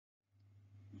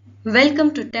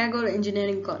Welcome to Tagore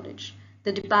Engineering College.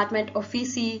 The Department of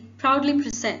ECE proudly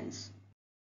presents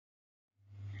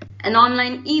an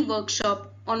online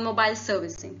e-workshop on mobile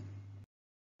servicing.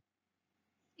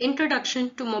 Introduction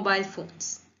to mobile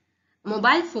phones. A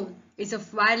mobile phone is a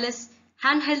wireless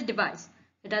handheld device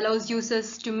that allows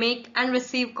users to make and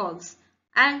receive calls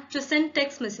and to send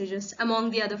text messages among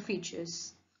the other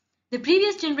features. The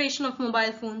previous generation of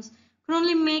mobile phones could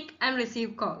only make and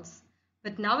receive calls,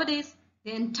 but nowadays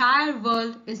the entire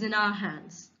world is in our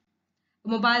hands. A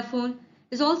mobile phone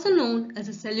is also known as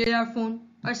a cellular phone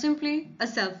or simply a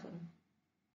cell phone.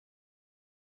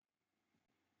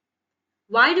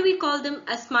 Why do we call them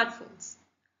as smartphones?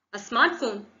 A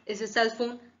smartphone is a cell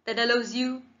phone that allows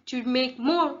you to make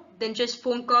more than just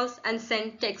phone calls and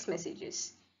send text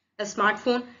messages. A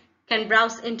smartphone can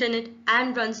browse internet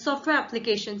and run software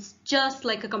applications just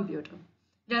like a computer.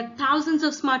 There are thousands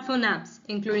of smartphone apps,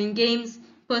 including games,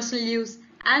 personal use,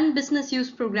 and business use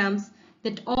programs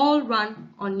that all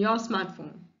run on your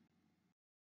smartphone.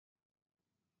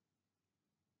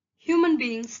 Human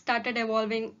beings started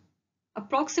evolving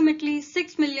approximately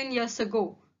 6 million years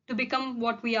ago to become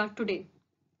what we are today.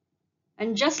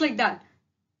 And just like that,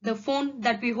 the phone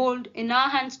that we hold in our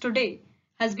hands today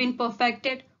has been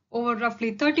perfected over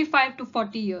roughly 35 to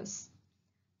 40 years.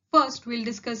 First, we'll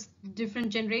discuss different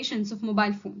generations of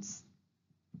mobile phones.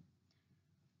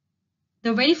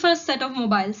 The very first set of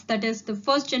mobiles, that is the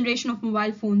first generation of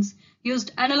mobile phones,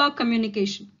 used analog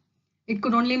communication. It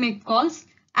could only make calls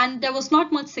and there was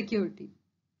not much security.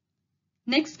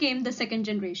 Next came the second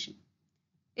generation.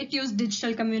 It used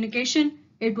digital communication,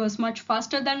 it was much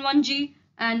faster than 1G,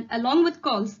 and along with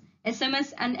calls,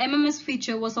 SMS and MMS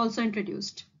feature was also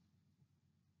introduced.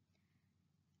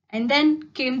 And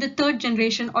then came the third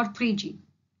generation or 3G.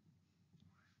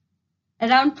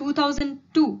 Around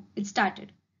 2002 it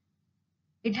started.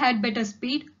 It had better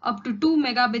speed, up to 2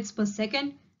 megabits per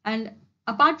second, and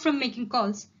apart from making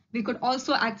calls, we could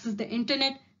also access the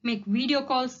internet, make video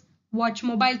calls, watch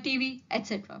mobile TV,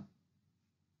 etc.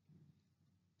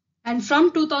 And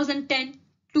from 2010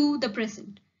 to the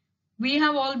present, we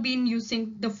have all been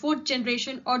using the fourth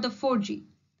generation or the 4G.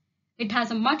 It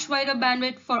has a much wider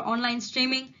bandwidth for online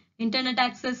streaming, internet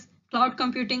access, cloud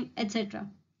computing, etc.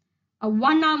 A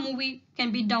 1-hour movie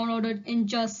can be downloaded in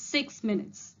just 6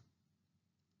 minutes.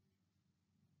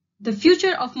 The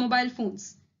future of mobile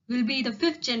phones will be the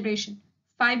fifth generation,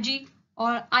 5G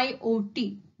or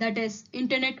IoT, that is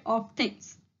Internet of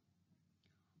Things.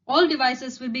 All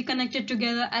devices will be connected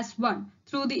together as one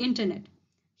through the internet.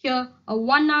 Here, a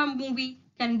 1-hour movie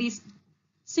can be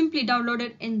simply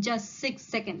downloaded in just 6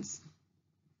 seconds.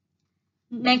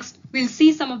 Next, we'll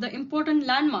see some of the important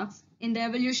landmarks in the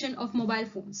evolution of mobile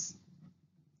phones.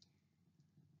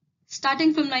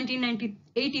 Starting from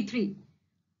 1983,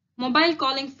 mobile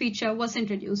calling feature was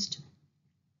introduced.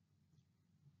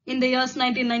 In the years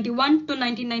 1991 to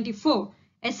 1994,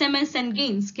 SMS and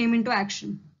games came into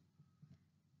action.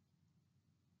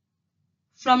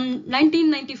 From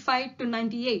 1995 to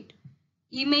 98,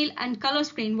 email and color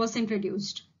screen was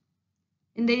introduced.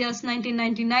 In the years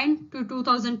 1999 to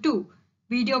 2002,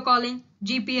 video calling,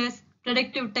 GPS,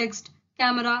 predictive text,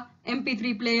 camera,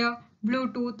 MP3 player,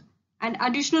 Bluetooth, and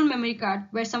additional memory card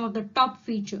were some of the top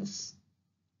features.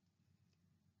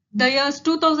 The years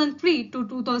 2003 to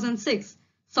 2006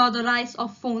 saw the rise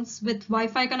of phones with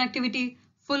Wi-Fi connectivity,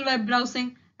 full web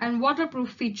browsing, and waterproof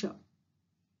feature.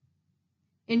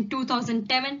 In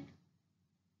 2007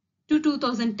 to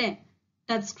 2010,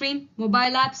 touchscreen,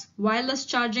 mobile apps, wireless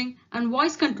charging, and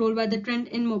voice control were the trend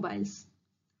in mobiles.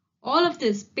 All of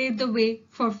this paved the way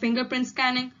for fingerprint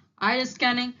scanning, iris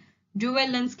scanning, dual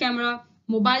lens camera,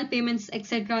 mobile payments,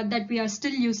 etc. that we are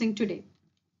still using today.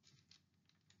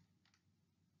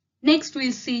 Next,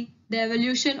 we'll see the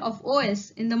evolution of OS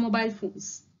in the mobile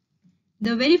phones.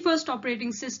 The very first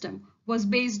operating system was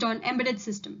based on embedded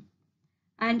system,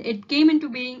 and it came into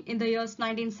being in the years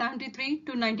 1973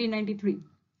 to 1993.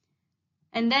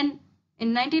 And then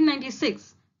in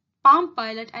 1996, Palm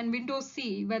Pilot and Windows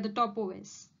CE were the top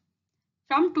OS.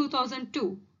 From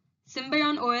 2002,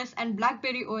 Symbian OS and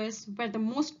BlackBerry OS were the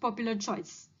most popular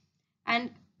choice,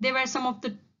 and they were some of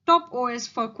the top OS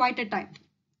for quite a time,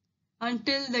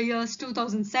 until the years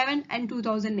 2007 and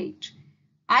 2008.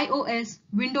 iOS,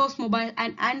 Windows Mobile,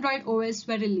 and Android OS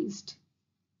were released.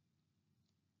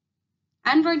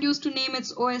 Android used to name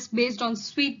its OS based on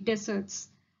sweet desserts.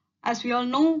 As we all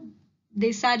know,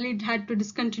 they sadly had to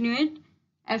discontinue it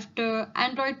after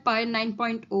Android Pie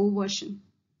 9.0 version.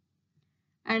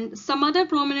 And some other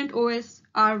prominent OS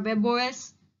are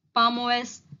WebOS,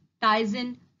 PalmOS,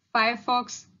 Tizen,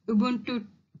 Firefox, Ubuntu,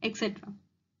 etc.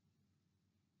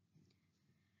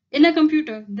 In a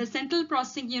computer, the central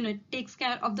processing unit takes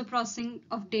care of the processing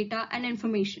of data and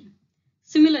information.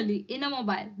 Similarly, in a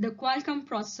mobile, the Qualcomm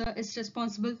processor is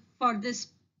responsible for this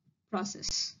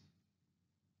process.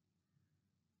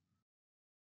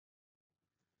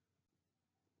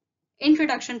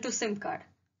 Introduction to SIM card.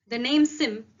 The name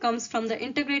SIM comes from the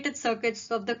integrated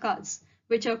circuits of the cards,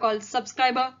 which are called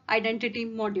Subscriber Identity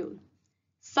Module.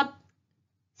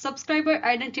 Subscriber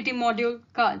Identity Module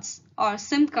cards, or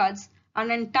SIM cards, are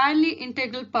an entirely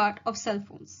integral part of cell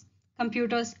phones,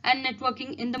 computers, and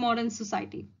networking in the modern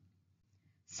society.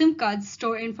 SIM cards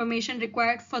store information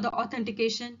required for the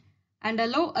authentication and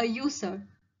allow a user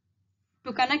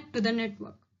to connect to the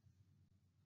network.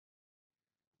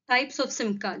 Types of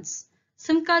SIM cards.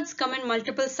 SIM cards come in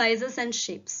multiple sizes and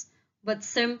shapes, but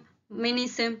SIM, mini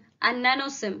SIM, and nano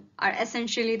SIM are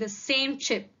essentially the same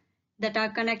chip that are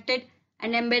connected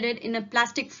and embedded in a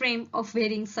plastic frame of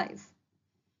varying size.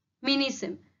 Mini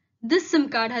SIM. This SIM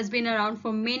card has been around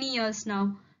for many years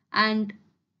now, and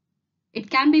it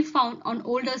can be found on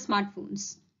older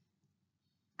smartphones.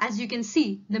 As you can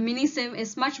see, the mini SIM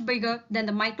is much bigger than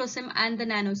the micro SIM and the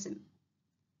nano SIM.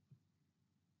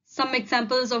 Some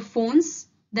examples of phones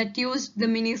that use the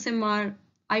mini SIM are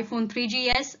iPhone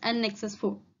 3GS and Nexus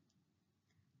 4.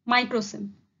 Micro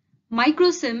SIM.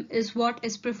 Micro SIM is what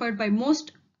is preferred by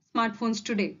most smartphones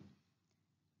today.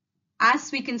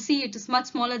 As we can see, it is much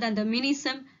smaller than the mini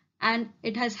SIM, and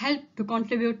it has helped to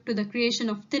contribute to the creation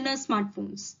of thinner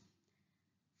smartphones.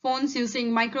 Phones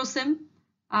using micro SIM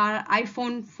are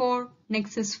iPhone 4,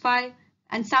 Nexus 5,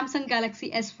 and Samsung Galaxy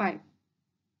S5.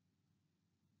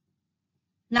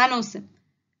 Nano SIM.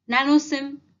 Nano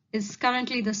SIM is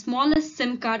currently the smallest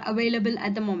SIM card available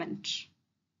at the moment.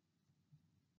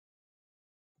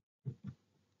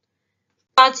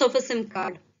 Parts of a SIM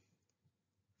card.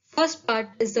 First part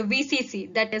is the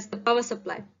VCC, that is the power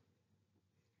supply.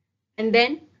 And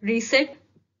then reset,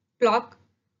 clock,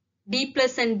 D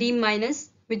plus and D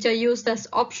minus, which are used as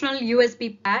optional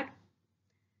USB pad,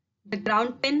 the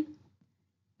ground pin,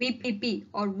 VPP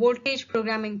or voltage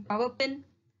programming power pin,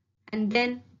 and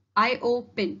then I/O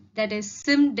pin, that is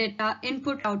SIM data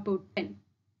input output pin.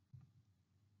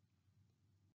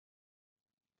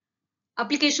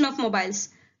 Application of mobiles.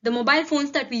 The mobile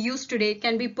phones that we use today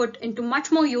can be put into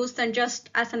much more use than just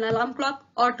as an alarm clock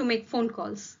or to make phone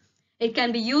calls. It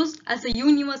can be used as a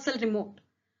universal remote.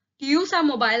 To use our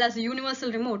mobile as a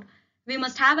universal remote, we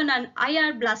must have an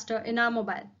IR blaster in our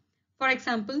mobile. For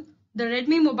example, the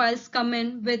Redmi mobiles come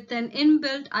in with an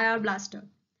inbuilt IR blaster.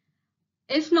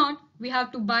 If not, we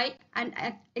have to buy and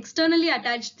externally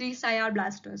attach these IR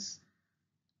blasters.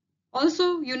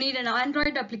 Also, you need an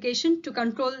Android application to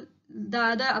control the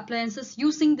other appliances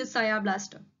using this IR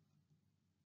blaster.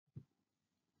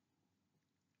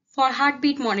 For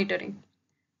heartbeat monitoring.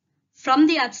 From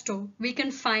the App Store, we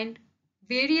can find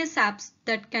various apps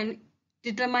that can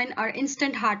determine our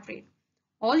instant heart rate.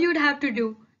 All you'd have to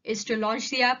do is to launch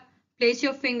the app, place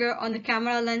your finger on the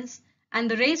camera lens, and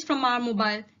the rays from our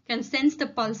mobile can sense the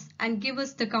pulse and give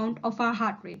us the count of our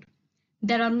heart rate.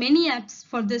 There are many apps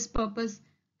for this purpose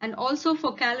and also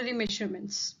for calorie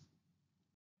measurements.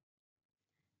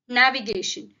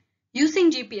 Navigation.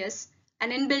 Using GPS,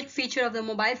 an inbuilt feature of the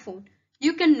mobile phone,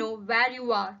 you can know where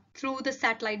you are through the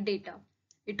satellite data.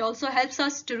 It also helps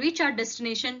us to reach our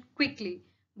destination quickly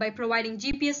by providing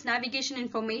GPS navigation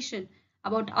information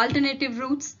about alternative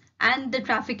routes and the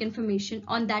traffic information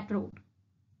on that road.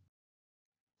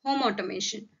 Home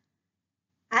automation.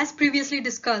 As previously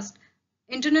discussed,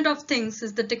 Internet of Things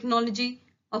is the technology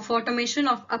of automation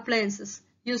of appliances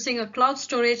using a cloud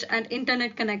storage and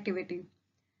internet connectivity.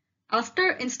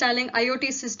 After installing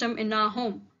IoT system in our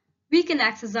home, we can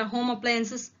access our home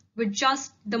appliances with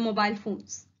just the mobile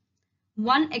phones.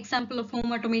 One example of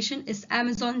home automation is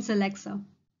Amazon's Alexa.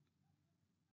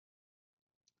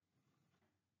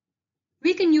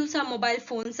 We can use our mobile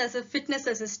phones as a fitness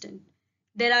assistant.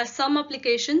 There are some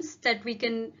applications that we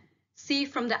can see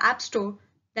from the App Store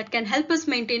that can help us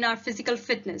maintain our physical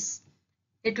fitness.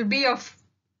 It will be of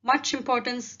much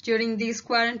importance during these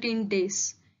quarantine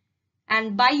days.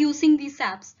 And by using these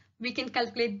apps, we can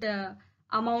calculate the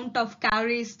amount of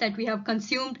calories that we have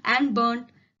consumed and burned.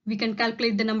 We can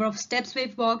calculate the number of steps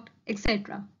we've walked,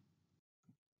 etc.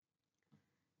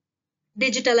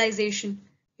 Digitalization.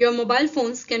 Your mobile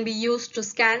phones can be used to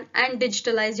scan and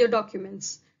digitalize your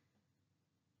documents.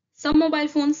 Some mobile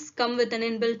phones come with an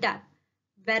inbuilt app,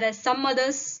 whereas some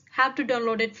others have to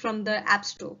download it from the App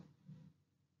Store.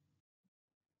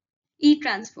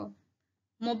 E-transfer.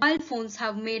 Mobile phones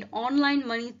have made online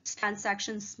money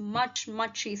transactions much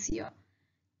easier.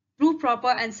 Through proper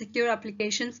and secure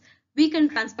applications, We can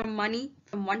transfer money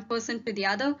from one person to the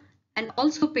other and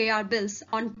also pay our bills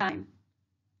on time.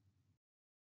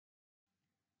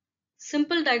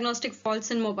 Simple diagnostic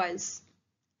faults in mobiles.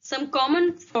 Some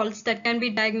common faults that can be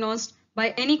diagnosed by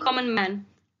any common man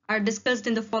are discussed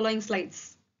in the following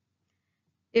slides.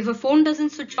 If a phone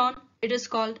doesn't switch on, it is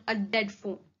called a dead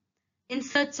phone.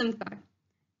 Insert SIM card.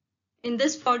 In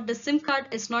this fault, the SIM card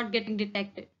is not getting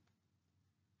detected.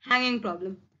 Hanging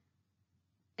problem.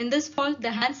 In this fault,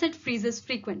 the handset freezes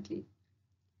frequently.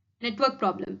 Network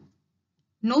problem.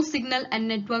 No signal and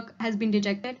network has been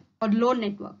detected or low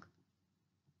network.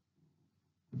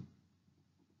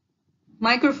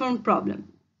 Microphone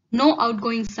problem. No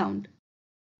outgoing sound.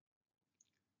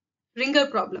 Ringer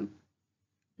problem.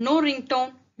 No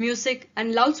ringtone, music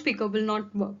and loudspeaker will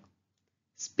not work.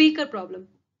 Speaker problem.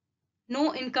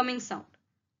 No incoming sound.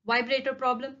 Vibrator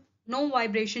problem. No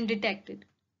vibration detected.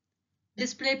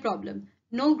 Display problem.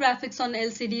 No graphics on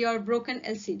LCD or broken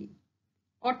LCD.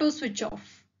 Auto switch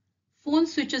off. Phone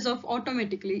switches off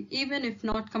automatically even if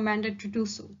not commanded to do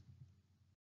so.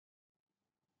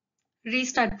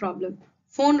 Restart problem.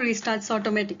 Phone restarts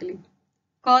automatically.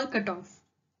 Call cut off.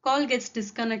 Call gets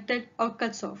disconnected or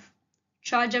cuts off.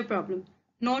 Charger problem.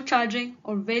 No charging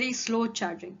or very slow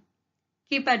charging.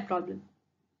 Keypad problem.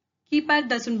 Keypad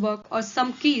doesn't work or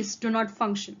some keys do not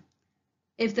function.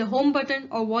 If the home button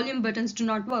or volume buttons do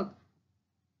not work,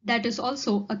 that is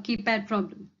also a keypad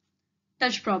problem.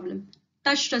 Touch problem.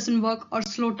 Touch doesn't work or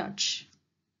slow touch.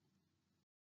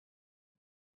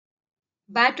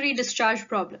 Battery discharge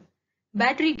problem.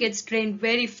 Battery gets drained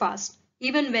very fast,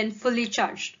 even when fully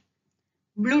charged.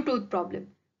 Bluetooth problem.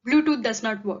 Bluetooth does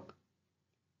not work.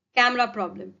 Camera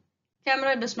problem.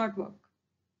 Camera does not work.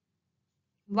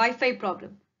 Wi-Fi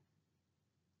problem.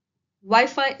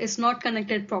 Wi-Fi is not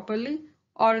connected properly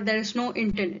or there is no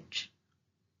internet.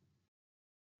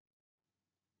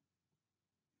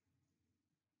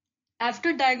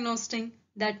 After diagnosing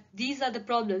that these are the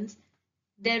problems,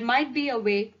 there might be a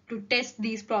way to test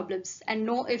these problems and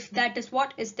know if that is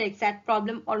what is the exact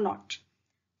problem or not.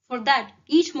 For that,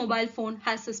 each mobile phone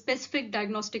has a specific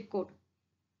diagnostic code.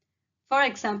 For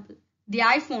example, the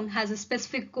iPhone has a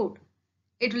specific code.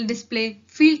 It will display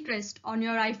field test on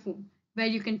your iPhone, where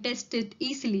you can test it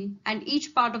easily and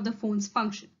each part of the phone's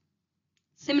function.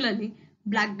 Similarly,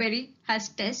 BlackBerry has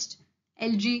test,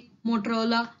 LG,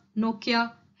 Motorola,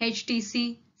 Nokia,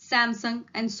 HTC, Samsung,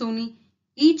 and Sony.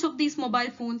 Each of these mobile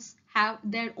phones have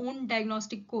their own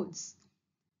diagnostic codes.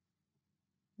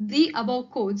 The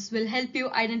above codes will help you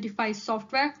identify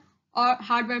software or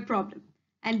hardware problem,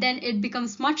 and then it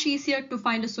becomes much easier to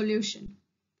find a solution.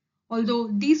 Although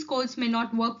these codes may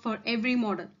not work for every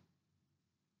model.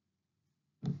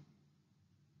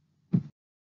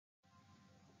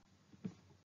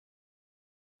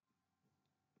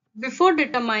 Before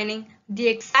determining the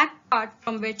exact part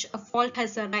from which a fault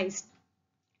has arisen,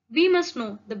 we must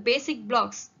know the basic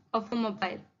blocks of a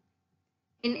mobile.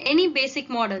 In any basic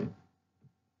model,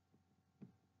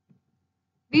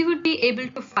 we would be able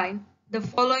to find the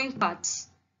following parts: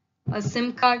 a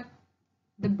SIM card,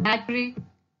 the battery,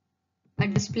 a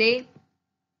display,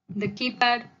 the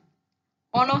keypad,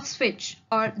 on-off switch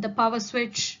or the power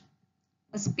switch,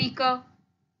 a speaker,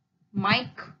 mic,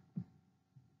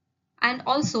 and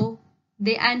also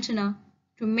the antenna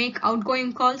to make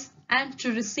outgoing calls and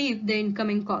to receive the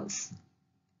incoming calls.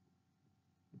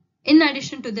 In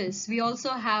addition to this, we also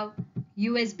have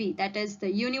USB, that is the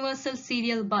Universal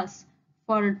Serial Bus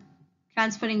for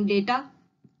transferring data,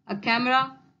 a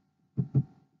camera,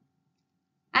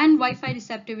 and Wi-Fi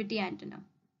receptivity antenna.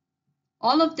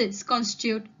 All of this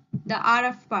constitute the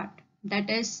RF part, that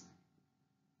is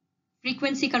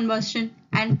frequency conversion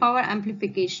and power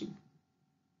amplification.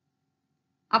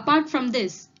 Apart from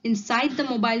this, inside the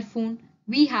mobile phone,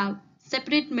 we have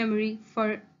separate memory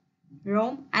for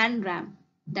ROM and RAM,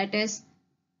 that is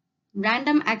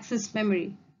random access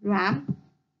memory, RAM,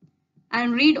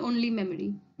 and read-only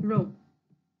memory, ROM.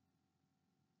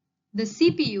 The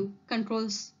CPU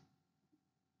controls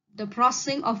the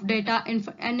processing of data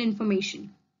and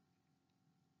information,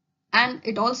 and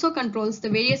it also controls the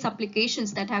various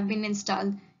applications that have been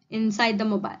installed inside the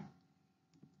mobile.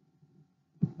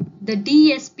 The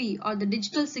DSP or the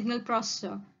digital signal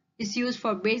processor is used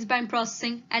for baseband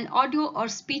processing and audio or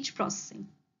speech processing.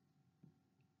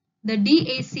 The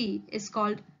DAC is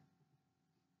called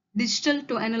digital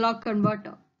to analog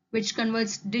converter, which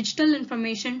converts digital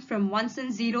information from ones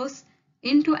and zeros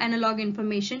into analog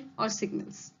information or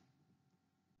signals.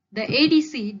 The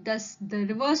ADC does the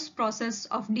reverse process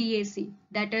of DAC,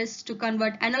 that is to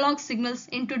convert analog signals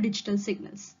into digital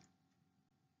signals.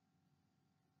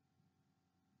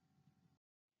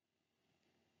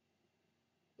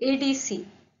 ADC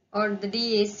or the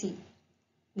DAC.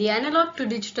 The analog to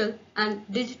digital and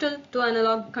digital to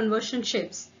analog conversion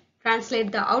chips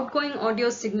translate the outgoing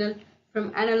audio signal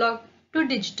from analog to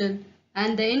digital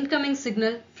and the incoming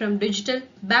signal from digital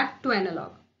back to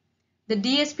analog. The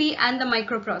DSP and the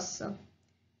microprocessor.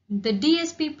 The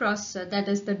DSP processor, that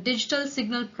is the digital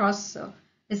signal processor,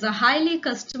 is a highly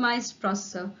customized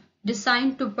processor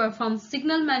designed to perform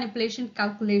signal manipulation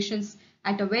calculations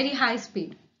at a very high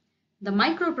speed. The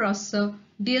microprocessor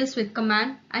deals with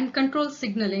command and control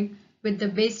signaling with the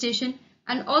base station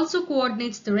and also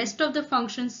coordinates the rest of the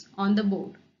functions on the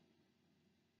board.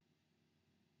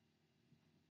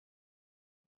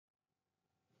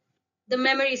 The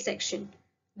memory section.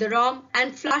 The ROM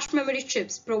and flash memory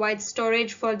chips provide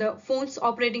storage for the phone's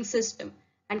operating system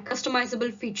and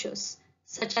customizable features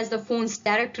such as the phone's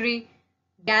directory,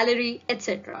 gallery,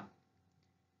 etc.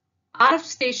 RF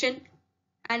station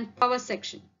and power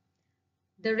section.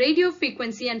 The radio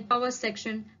frequency and power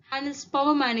section handles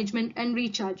power management and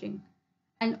recharging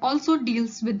and also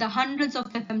deals with the hundreds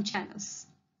of FM channels.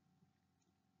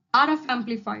 RF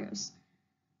amplifiers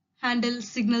handle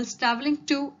signals traveling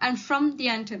to and from the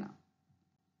antenna.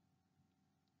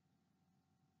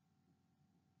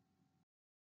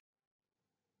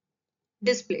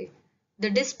 Display.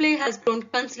 The display has grown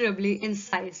considerably in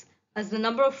size as the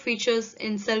number of features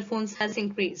in cell phones has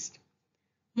increased.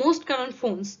 Most current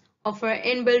phones offer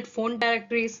inbuilt phone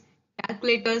directories,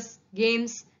 calculators,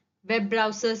 games, web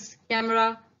browsers,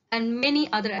 camera, and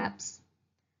many other apps.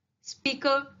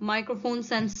 Speaker,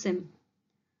 microphones, and SIM.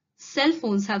 Cell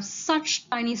phones have such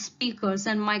tiny speakers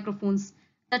and microphones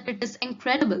that it is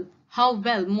incredible how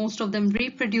well most of them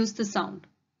reproduce the sound.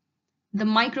 The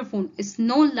microphone is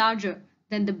no larger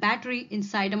than the battery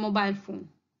inside a mobile phone.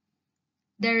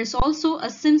 There is also a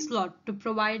SIM slot to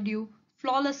provide you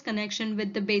flawless connection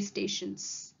with the base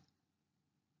stations.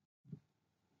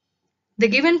 The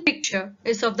given picture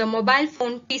is of the mobile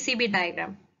phone PCB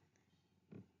diagram.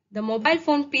 The mobile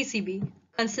phone PCB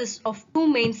consists of two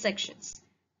main sections,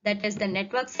 that is the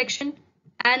network section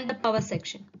and the power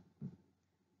section.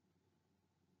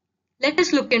 Let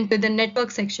us look into the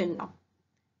network section now.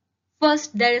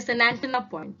 First, there is an antenna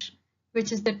point,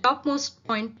 which is the topmost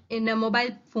point in a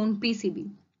mobile phone PCB.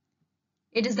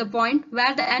 It is the point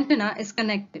where the antenna is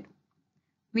connected.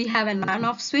 We have an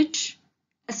on-off switch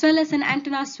as well as an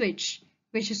antenna switch,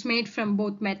 which is made from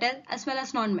both metal as well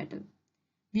as non-metal.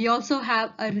 We also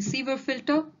have a receiver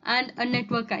filter and a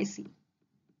network IC.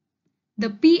 The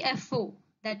PFO,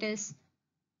 that is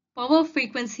power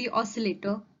frequency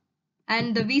oscillator,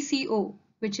 and the VCO,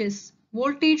 which is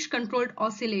voltage controlled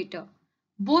oscillator.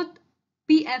 Both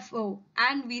PFO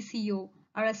and VCO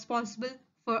are responsible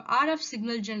for RF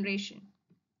signal generation.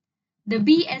 The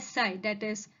BSI, that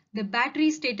is the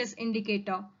battery status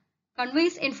indicator,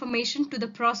 conveys information to the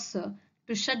processor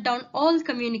to shut down all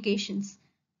communications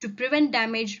to prevent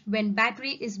damage when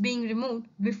battery is being removed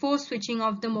before switching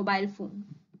off the mobile phone.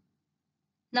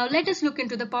 Now let us look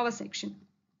into the power section.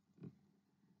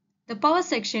 The power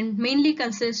section mainly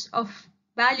consists of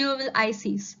valuable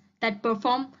ICs that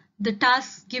perform the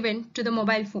tasks given to the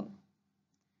mobile phone.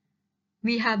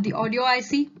 We have the audio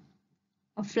IC,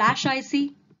 a flash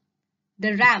IC,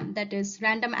 the RAM, that is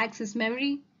random access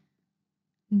memory,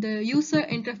 the user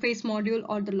interface module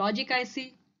or the logic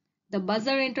IC, the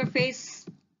buzzer interface,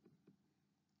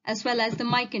 as well as the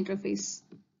mic interface.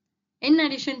 In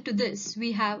addition to this,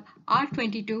 we have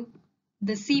R22,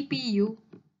 the CPU,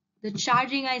 the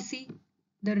charging IC,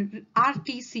 the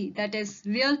RTC, that is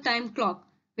real-time clock,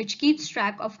 which keeps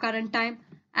track of current time,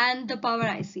 and the power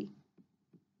IC.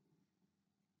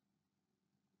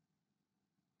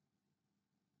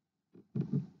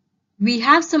 We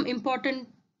have some important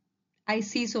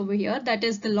ICs over here, that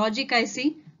is the logic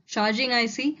IC, charging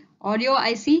IC, audio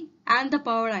IC, and the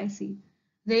power IC.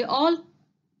 They all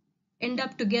end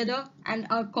up together and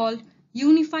are called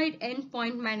unified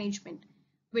endpoint management,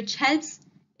 which helps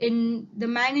in the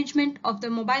management of the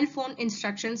mobile phone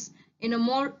instructions in a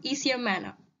more easier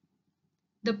manner.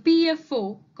 The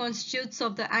PFO constitutes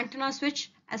of the antenna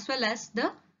switch as well as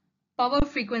the power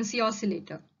frequency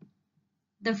oscillator.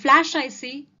 The flash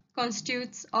IC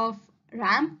constitutes of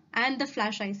RAM and the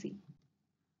flash IC.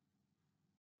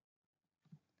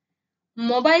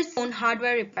 Mobile phone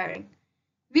hardware repairing.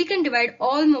 We can divide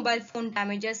all mobile phone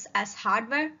damages as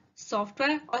hardware,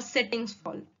 software, or settings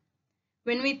fault.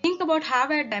 When we think about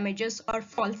hardware damages or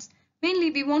faults,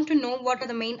 mainly we want to know what are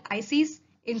the main ICs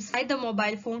inside the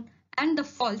mobile phone and the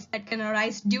faults that can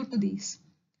arise due to these.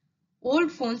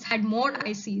 Old phones had more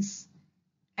ICs,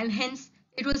 and hence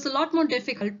it was a lot more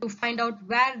difficult to find out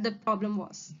where the problem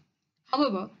was.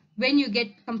 However, When you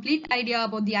get complete idea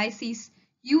about the ICs,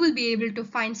 you will be able to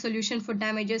find solution for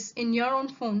damages in your own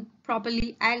phone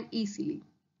properly and easily.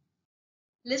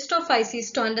 List of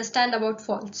ICs to understand about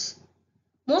faults.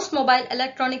 Most mobile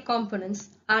electronic components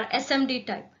are SMD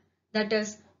type, that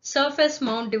is, surface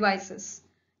mount devices.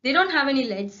 They don't have any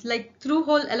LEDs like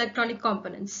through-hole electronic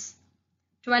components.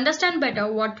 To understand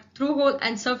better what through-hole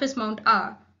and surface mount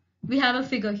are, we have a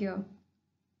figure here.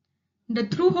 The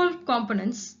through-hole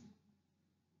components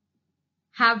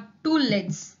have two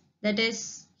LEDs, that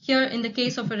is, here in the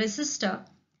case of a resistor,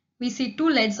 we see two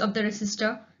LEDs of the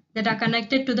resistor that are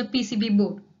connected to the PCB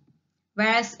board,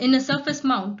 whereas in a surface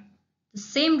mount, the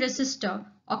same resistor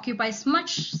occupies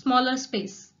much smaller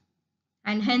space,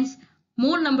 and hence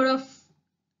more number of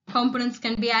components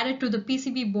can be added to the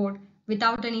PCB board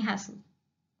without any hassle.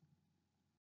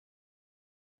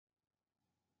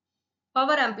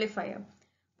 Power amplifier.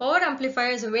 Power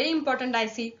amplifier is a very important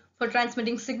IC for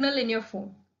transmitting signal in your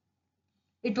phone.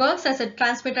 It works as a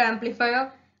transmitter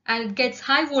amplifier and it gets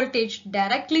high voltage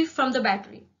directly from the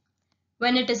battery.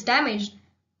 When it is damaged,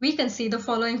 we can see the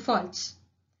following faults: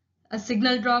 a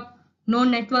signal drop, no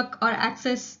network or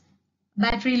access,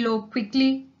 battery low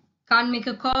quickly, can't make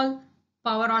a call,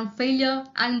 power on failure,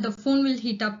 and the phone will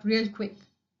heat up real quick.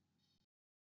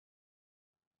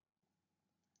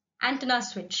 Antenna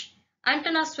switch.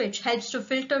 Antenna switch helps to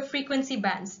filter frequency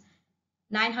bands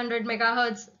 900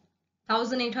 MHz,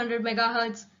 1800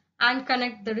 MHz and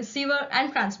connect the receiver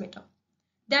and transmitter.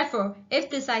 Therefore, if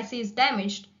this IC is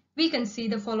damaged, we can see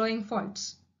the following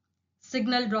faults: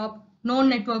 signal drop, no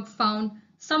network found,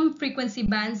 some frequency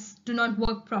bands do not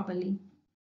work properly.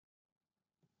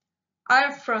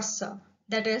 RF processor,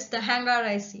 that is the Hangar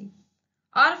IC.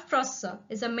 RF processor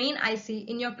is a main IC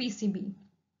in your PCB.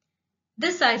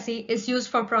 This IC is used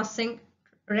for processing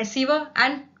receiver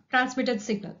and transmitted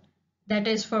signal, that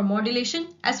is for modulation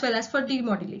as well as for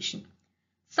demodulation.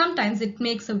 Sometimes it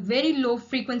makes a very low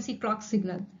frequency clock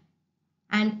signal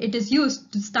and it is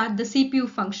used to start the CPU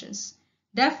functions.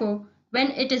 Therefore,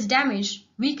 when it is damaged,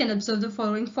 we can observe the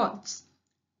following faults.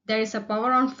 There is a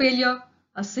power on failure,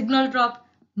 a signal drop,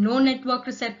 no network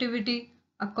receptivity,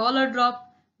 a caller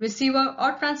drop, receiver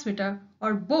or transmitter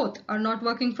or both are not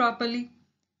working properly,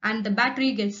 and the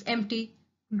battery gets empty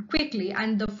quickly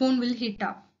and the phone will heat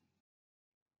up.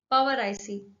 Power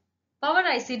IC. Power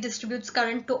IC distributes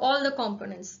current to all the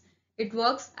components. It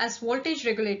works as voltage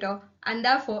regulator and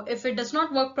therefore if it does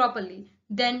not work properly,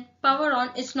 then power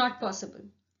on is not possible.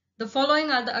 The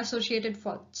following are the associated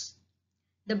faults: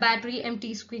 the battery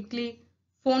empties quickly,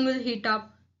 phone will heat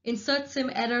up, insert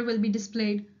SIM error will be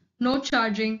displayed, no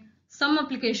charging, some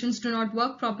applications do not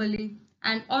work properly,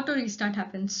 and auto restart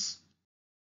happens.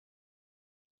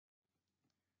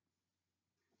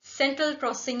 Central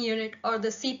Processing Unit or the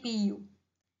CPU.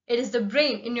 It is the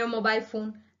brain in your mobile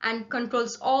phone and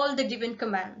controls all the given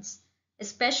commands.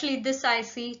 Especially this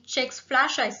IC checks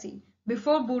flash IC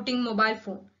before booting mobile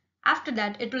phone. After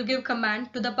that, it will give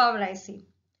command to the power IC.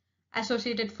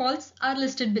 Associated faults are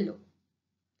listed below: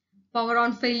 power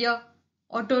on failure,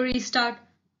 auto restart,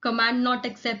 command not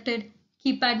accepted,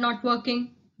 keypad not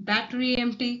working, battery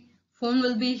empty, phone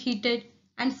will be heated,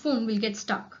 and phone will get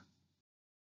stuck.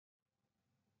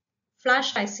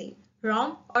 Flash IC,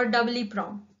 ROM or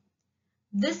EEPROM.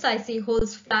 This IC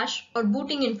holds flash or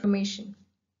booting information.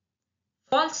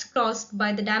 Faults caused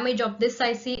by the damage of this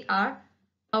IC are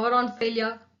power on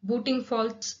failure, booting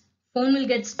faults, phone will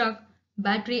get stuck,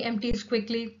 battery empties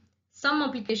quickly, some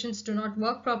applications do not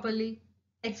work properly,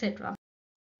 etc.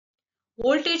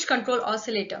 Voltage Control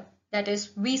Oscillator, that is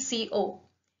VCO.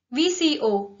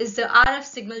 VCO is the RF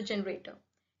signal generator.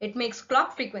 It makes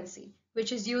clock frequency,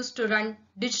 which is used to run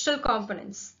digital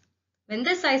components. When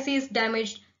this IC is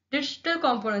damaged, digital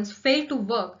components fail to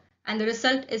work and the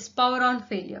result is power on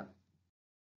failure.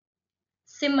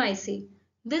 SIM IC.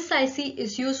 This IC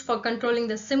is used for controlling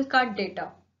the SIM card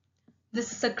data.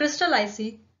 This is a crystal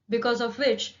IC because of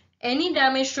which any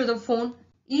damage to the phone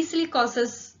easily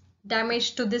causes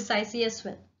damage to this IC as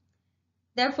well.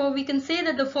 Therefore, we can say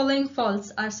that the following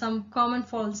faults are some common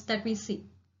faults that we see: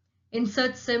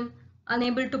 insert SIM,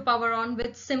 unable to power on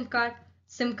with SIM card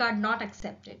not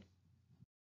accepted.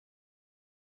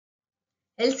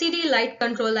 LCD light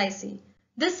control IC.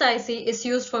 This IC is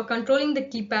used for controlling the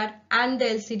keypad and the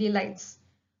LCD lights.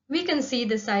 We can see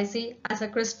this IC as a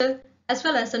crystal as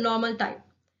well as a normal type.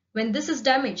 When this is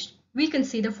damaged, we can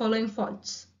see the following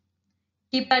faults: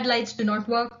 keypad lights do not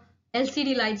work,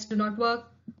 LCD lights do not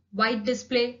work, white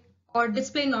display or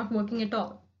display not working at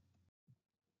all.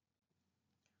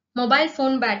 Mobile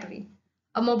phone battery.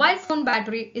 A mobile phone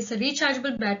battery is a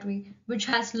rechargeable battery which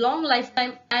has long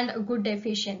lifetime and a good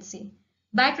efficiency.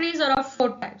 Batteries are of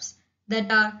four types,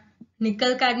 that are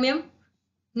nickel cadmium,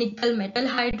 nickel metal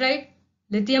hydride,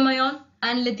 lithium ion,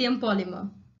 and lithium polymer.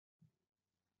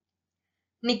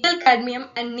 Nickel cadmium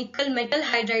and nickel metal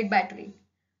hydride battery.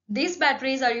 These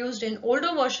batteries are used in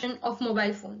older version of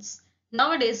mobile phones.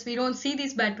 Nowadays, we don't see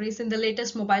these batteries in the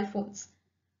latest mobile phones.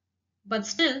 But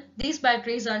still, these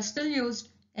batteries are still used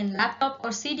in laptop or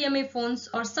CDMA phones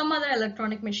or some other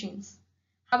electronic machines.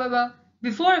 However,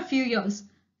 before a few years,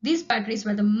 these batteries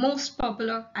were the most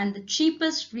popular and the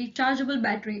cheapest rechargeable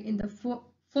battery in the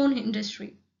phone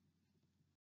industry.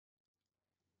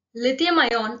 Lithium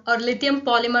ion or lithium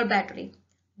polymer battery.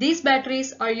 These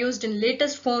batteries are used in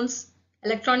latest phones,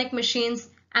 electronic machines,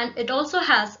 and it also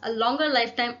has a longer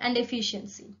lifetime and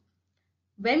efficiency.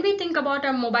 When we think about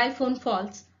our mobile phone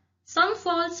faults, some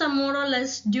faults are more or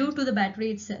less due to the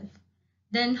battery itself.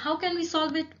 Then how can we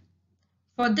solve it?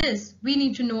 For this, we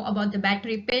need to know about the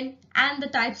battery pin and the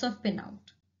types of pinout.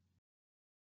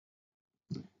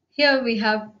 Here we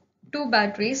have two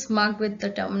batteries marked with the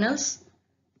terminals.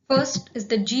 First is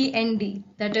the GND,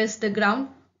 that is the ground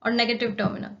or negative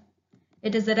terminal.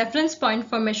 It is the reference point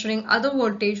for measuring other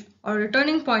voltage or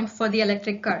returning point for the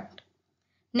electric current.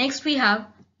 Next we have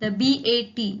the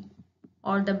BAT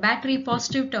or the battery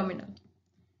positive terminal.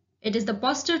 It is the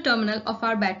positive terminal of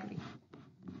our battery.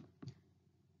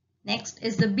 Next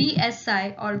is the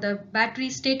BSI or the battery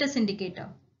status indicator.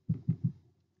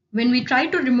 When we try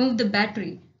to remove the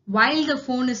battery while the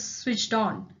phone is switched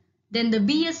on, then the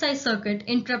BSI circuit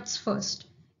interrupts first.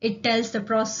 It tells the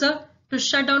processor to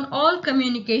shut down all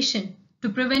communication to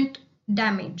prevent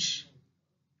damage.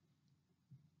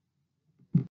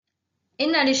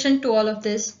 In addition to all of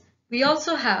this, we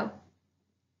also have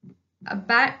a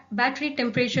battery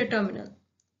temperature terminal.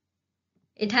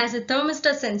 It has a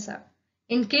thermistor sensor.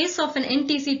 In case of an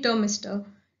NTC thermistor,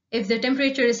 if the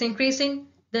temperature is increasing,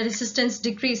 the resistance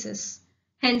decreases.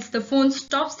 Hence, the phone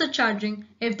stops the charging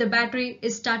if the battery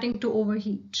is starting to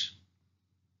overheat.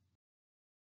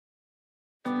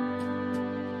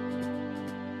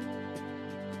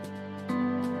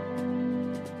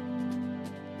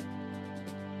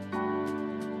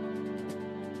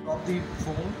 Drop the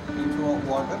phone into a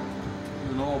water,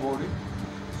 you know about it.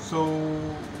 So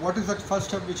what is that first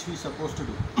step which we supposed to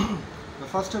do? The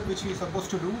first step which we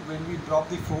supposed to do when we drop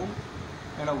the phone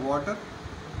in a water,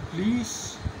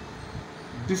 please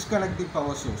disconnect the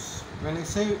power source. When I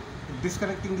say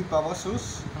disconnecting the power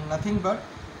source, nothing but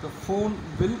the phone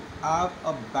will have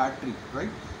a battery, right?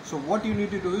 So what you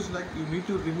need to do is like you need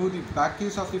to remove the back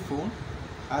case of the phone,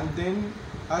 and then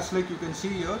as like you can see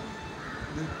here,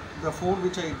 the phone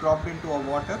which I dropped into a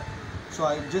water. So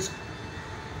I just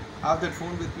have that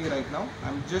phone with me right now.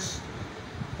 I'm just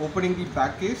opening the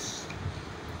back case,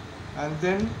 and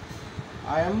then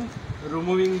I am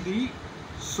removing the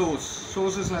source.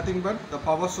 Source is nothing but the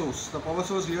power source. The power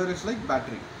source here is like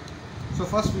battery. So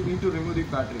first we need to remove the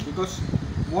battery, because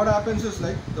what happens is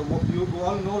like you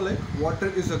all know like water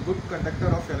is a good conductor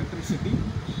of electricity.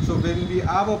 So when we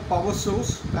have a power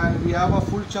source and we have a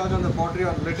full charge on the battery,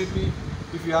 or let it be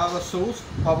if you have a source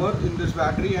power in this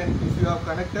battery and if you have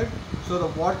connected, so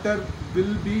the water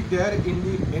will be there in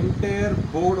the entire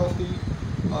board of the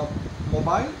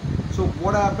mobile. So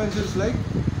what happens is like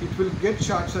it will get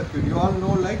short circuit. You all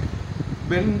know like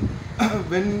when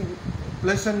when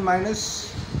plus and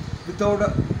minus without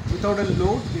a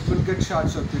load, it will get short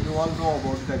circuit. You all know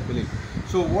about that, believe.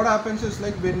 So what happens is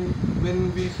like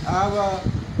when we have a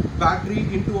battery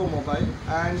into a mobile,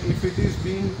 and if it is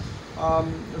being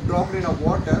dropped in a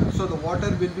water, so the water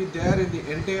will be there in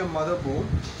the entire motherboard.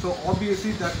 So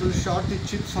obviously that will short the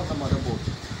chips on the motherboard.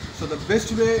 So the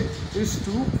best way is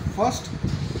to first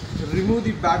remove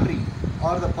the battery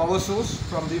or the power source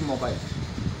from the mobile.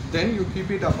 Then you keep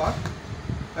it apart,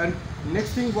 and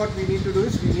next thing what we need to do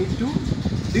is we need to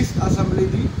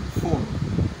disassemble the phone.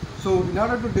 So in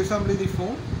order to disassemble the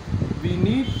phone, we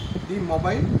need the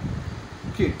mobile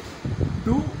kit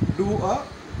to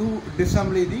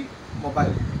disassemble the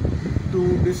mobile. To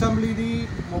disassemble the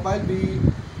mobile, we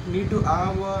need to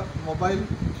have a mobile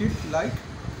kit like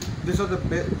these are the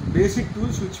basic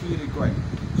tools which we require.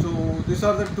 So these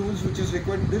are the tools which is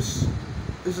required. This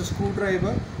is a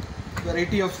screwdriver.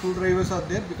 Variety of screwdrivers are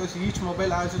there because each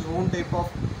mobile has its own type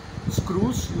of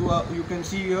screws. You can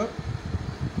see here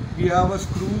we have a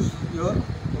screws here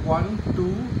 1,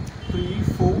 2, 3,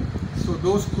 4. So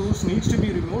those screws needs to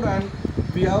be removed, and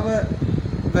we have a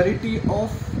variety of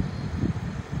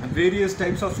various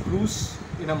types of screws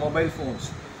in a mobile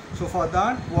phones. So for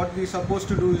that, what we supposed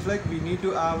to do is like we need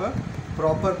to have a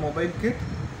proper mobile kit.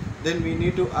 Then we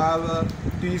need to have a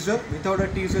tweezer. Without a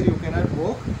tweezer you cannot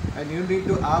work, and you need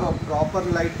to have a proper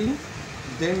lighting.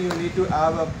 then you need to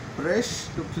have a brush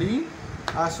to clean,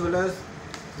 as well as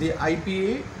the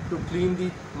IPA to clean the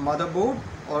motherboard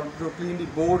or to clean the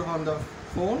board on the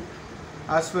phone,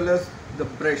 as well as the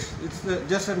brush. It's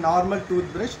just a normal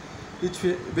toothbrush which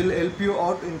will help you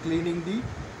out in cleaning the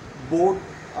board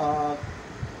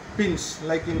pins,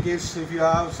 like in case if you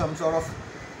have some sort of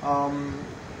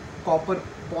copper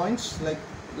points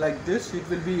like this, it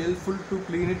will be helpful to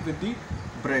clean it with the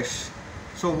brush.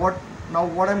 So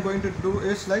what I'm going to do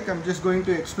is, like, I'm just going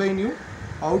to explain you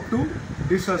how to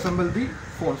disassemble the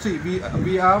phone. See,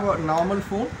 we have a normal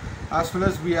phone as well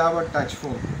as we have a touch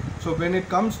phone. So when it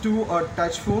comes to a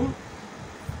touch phone,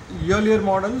 earlier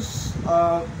models,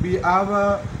 we have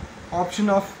a option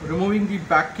of removing the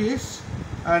back case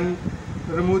and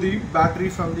remove the battery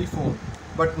from the phone.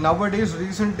 But nowadays,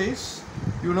 recent days,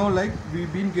 you know, like,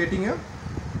 we've been getting a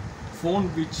phone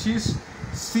which is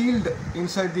sealed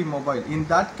inside the mobile. In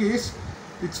that case,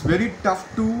 it's very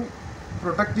tough to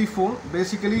protect the phone.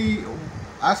 Basically,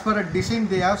 as per a design,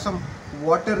 they have some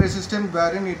water resistant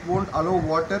wherein it won't allow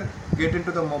water get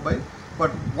into the mobile.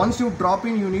 But once you drop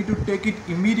in, you need to take it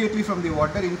immediately from the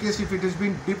water. In case if it has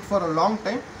been dipped for a long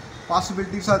time,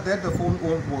 possibilities are there the phone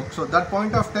won't work. So that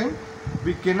point of time,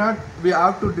 we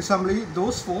have to disassemble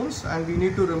those phones and we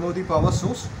need to remove the power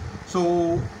source.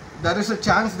 So there is a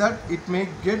chance that it may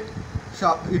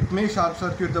short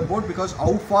circuit the board, because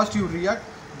how fast you react,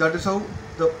 that is how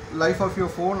the life of your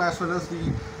phone as well as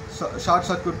the short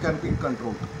circuit can be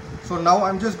controlled. So now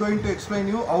I'm just going to explain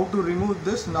you how to remove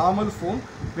this normal phone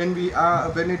when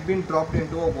it been dropped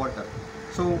into a water.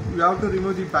 So you have to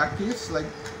remove the back case. Like,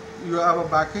 you have a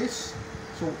back case,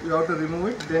 so you have to remove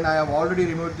it. Then I have already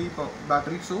removed the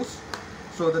battery source.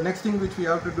 So the next thing which we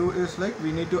have to do is, like,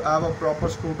 we need to have a proper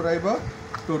screwdriver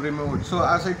to remove it. So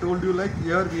as I told you, like,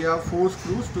 here we have 4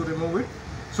 screws to remove it.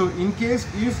 So in case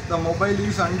if the mobile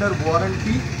is under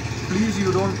warranty, please,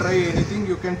 you don't try anything,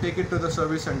 you can take it to the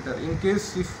service center. In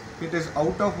case if it is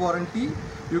out of warranty,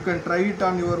 you can try it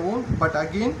on your own, but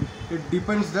again, it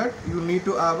depends that you need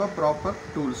to have a proper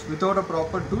tools. Without a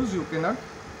proper tools, you cannot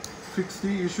fix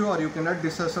the issue or you cannot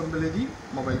disassemble the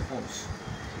mobile phones.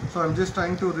 So I'm just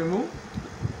trying to remove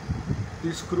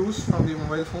these screws from the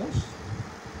mobile phones.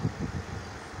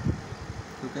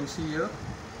 You can see here.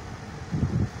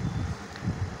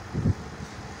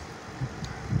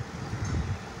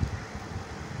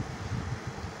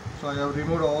 So I have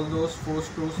removed all those 4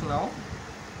 screws now,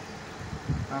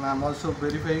 and I'm also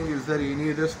verifying is there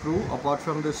any other screw apart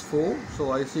from this 4.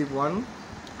 So I see 1,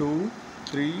 2,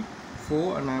 3,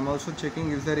 4, and I'm also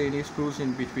checking is there any screws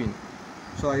in between.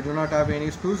 So I do not have any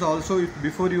screws. Also, if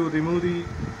before you remove the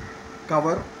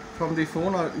cover from the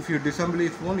phone, or if you disassemble the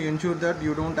phone, ensure that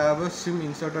you don't have a SIM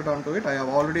inserted onto it. I have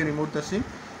already removed the SIM.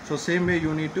 So same way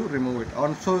you need to remove it.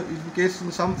 Also, in case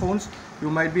in some phones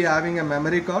you might be having a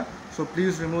memory card, so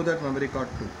please remove that memory card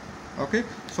too. Okay,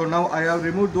 so now I have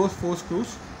removed those 4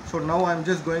 screws. So now I'm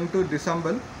just going to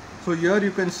disassemble. So here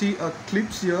you can see a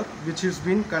clips here which has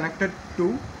been connected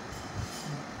to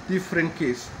the front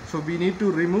case. So we need to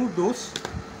remove those.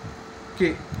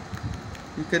 Okay,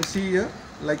 you can see here,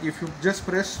 like, if you just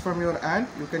press from your hand,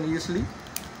 you can easily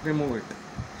remove it.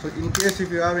 So in case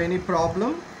if you have any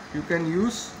problem, you can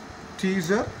use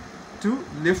tweezer to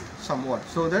lift somewhat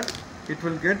so that it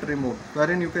will get removed.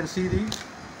 Wherein you can see the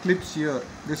clips here.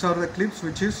 These are the clips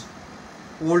which is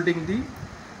holding the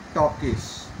top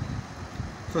case.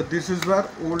 So this is where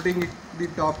holding the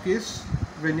top case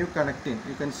when you connect in.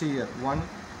 You can see here 1,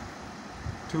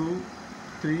 2,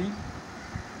 3,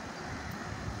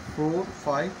 4,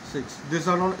 5, 6. This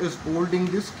alone is holding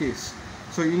this case.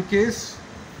 So in case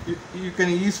you can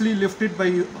easily lift it by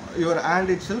your hand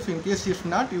itself. In case if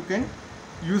not, you can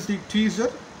use the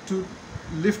tweezer to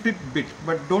lift it bit,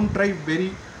 but don't try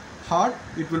very hard,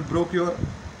 it will break your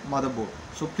motherboard.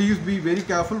 So please be very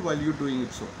careful while you're doing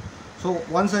it. So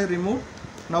once I remove,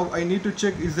 now I need to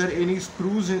check is there any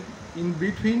screws in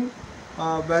between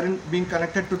wherein being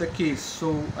connected to the case.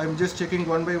 So I'm just checking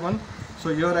one by one.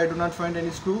 So here I do not find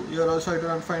any screw, here also I do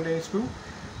not find any screw.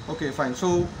 Okay, fine.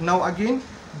 So now again,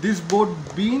 this board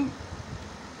being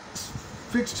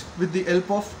fixed with the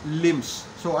help of limbs.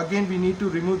 So again we need to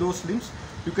remove those limbs.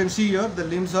 You can see here the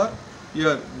limbs are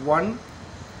here 1,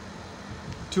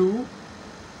 2,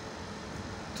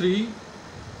 3,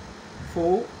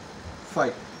 4,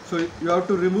 5. So you have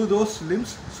to remove those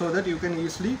limbs so that you can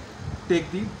easily take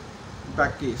the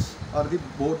back case or the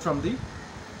board from the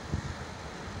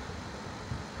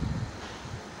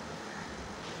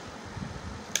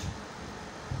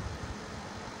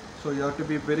So you have to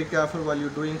be very careful while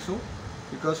you're doing so,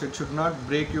 because it should not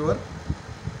break your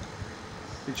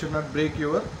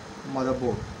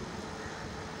motherboard.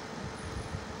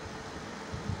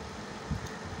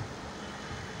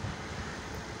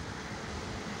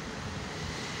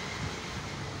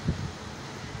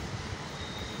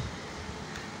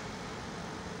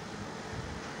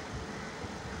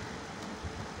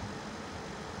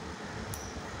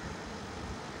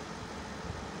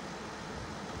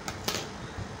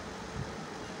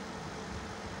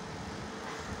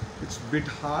 it's a bit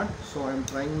hard, so I'm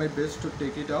trying my best to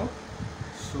take it out.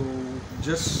 So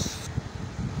just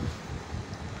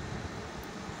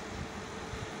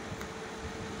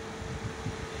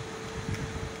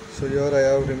so here I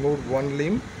have removed one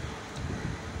limb.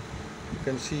 You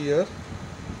can see here.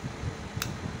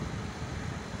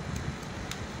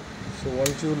 So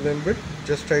once you limb it,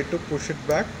 just try to push it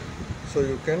back so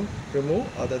you can remove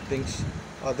other things,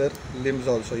 other limbs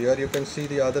also. Here you can see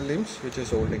the other limbs which is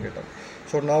holding it up.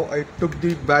 So now I took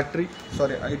the battery,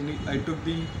 sorry, I took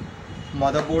the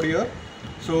motherboard here.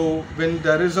 So when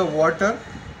there is a water,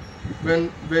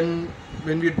 when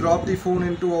we drop the phone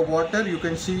into a water, you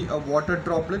can see a water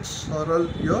droplets are all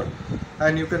here,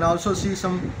 and you can also see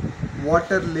some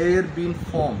water layer being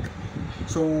formed.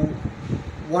 So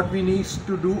what we need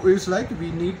to do is like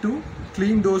we need to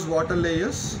clean those water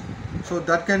layers. So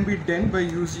that can be done by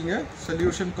using a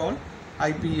solution called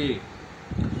IPA.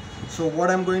 So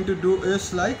what I'm going to do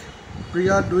is like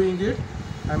prior doing it,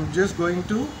 I'm just going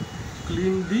to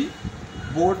clean the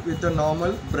board with a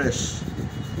normal brush.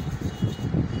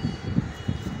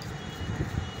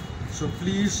 So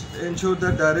please ensure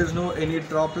that there is no any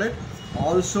droplet.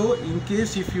 Also, in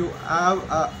case if you have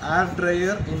a air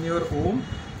dryer in your home,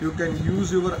 you can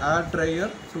use your air dryer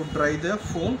to dry the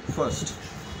phone first.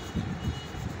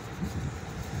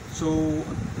 So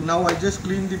now I just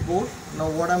cleaned the board. Now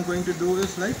what I'm going to do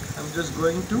is like I'm just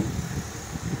going to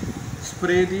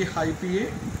spray the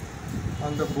IPA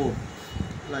on the board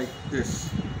like this.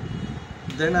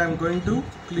 Then I'm going to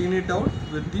clean it out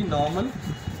with the normal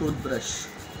toothbrush.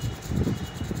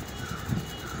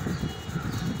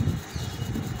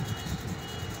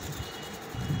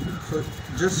 So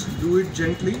just do it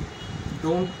gently,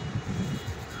 don't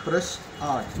press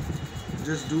hard,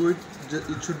 just do it,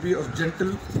 it should be a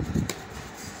gentle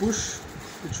push,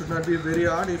 it should not be very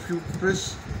hard. If you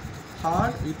press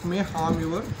hard, it may harm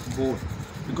your board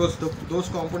because those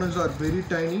components are very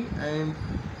tiny, and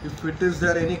if it is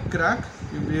there any crack,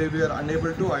 if we are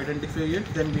unable to identify it,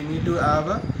 then we need to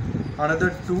have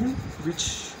another tool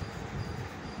which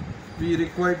we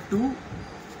require to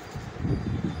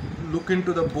look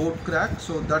into the board crack.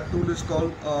 So that tool is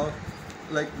called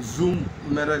like zoom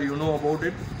mirror, you know about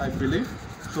it, I believe.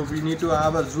 So we need to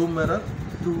have a zoom mirror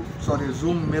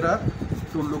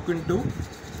to look into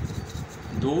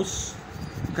those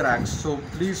cracks. So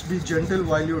please be gentle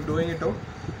while you're doing it out.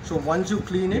 So once you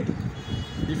clean it,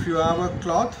 if you have a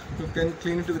cloth, you can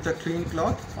clean it with a clean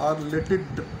cloth, or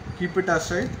keep it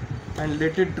aside and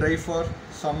let it dry for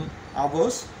some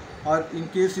hours. Or in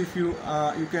case if you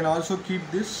you can also keep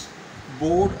this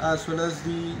board as well as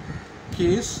the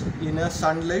case in a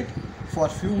sunlight for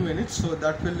few minutes, so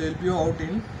that will help you out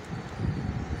in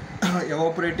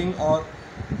evaporating or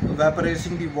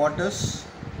vaporizing the waters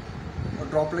or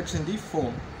droplets in the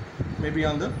foam, maybe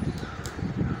on the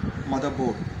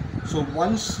motherboard. So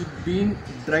once it's been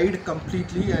dried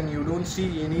completely and you don't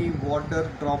see any water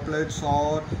droplets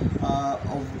or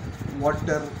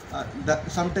water,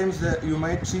 sometimes you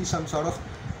might see some sort of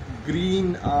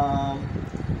green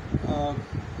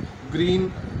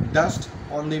green dust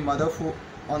on the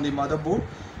motherboard,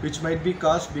 which might be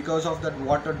caused because of that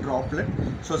water droplet.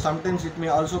 So sometimes it may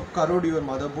also corrode your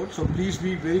motherboard, so please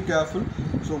be very careful.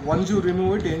 So once you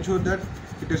remove it, ensure that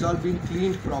it is all being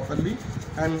cleaned properly,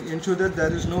 and ensure that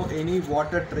there is no any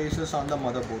water traces on the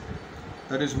motherboard.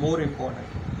 That is more important.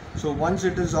 So once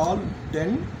it is all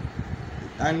done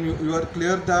and you are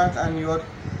clear that, and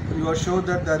you are sure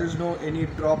that there is no any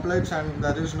droplets and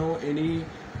there is no any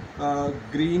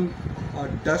green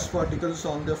dust particles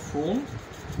on the phone,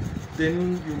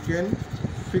 then you can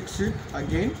fix it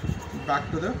again back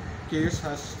to the case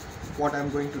as what I am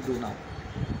going to do now.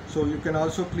 So you can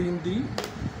also clean the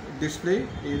display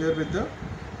either with the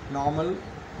normal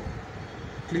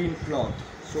clean cloth.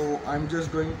 So I'm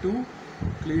just going to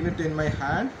clean it in my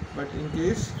hand, but in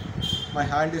case my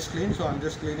hand is clean, so I'm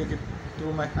just cleaning it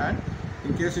through my hand.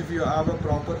 In case if you have a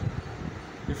clean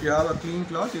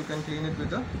cloth, you can clean it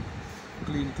with a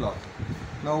clean cloth.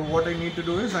 Now what I need to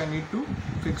do is I need to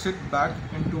fix it back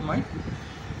into my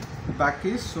back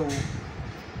case. So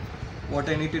what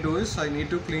I need to do is I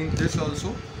need to clean this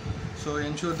also. So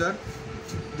ensure that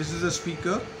this is a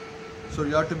speaker, so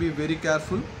you have to be very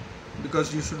careful,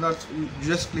 because you should not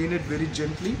just clean it very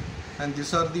gently, and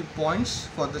these are the points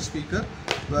for the speaker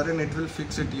wherein it will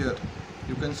fix it here.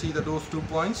 You can see that those 2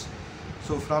 points.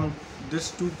 So from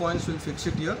this 2 points will fix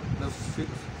it here,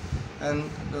 and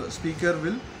the speaker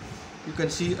will, you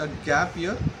can see a gap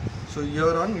here, so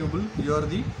here on you will hear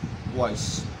the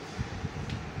voice.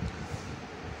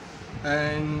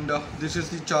 And this is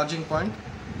the charging point,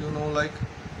 you know, like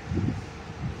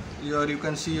here you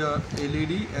can see a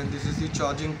LED, and this is the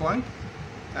charging point,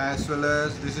 as well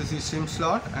as this is the SIM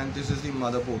slot, and this is the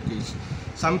motherboard case.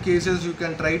 Some cases you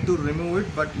can try to remove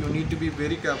it, but you need to be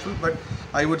very careful, but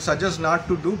I would suggest not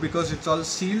to do, because it's all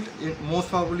sealed. Most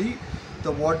probably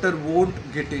the water won't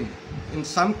get in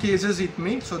some cases it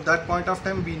may, so that point of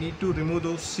time we need to remove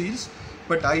those seals,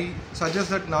 but I suggest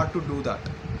that not to do that.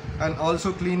 And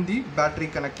also clean the battery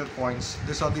connector points.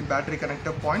 These are the battery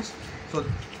connector points, so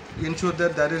ensure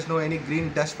that there is no any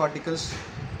green dust particles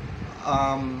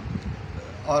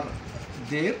or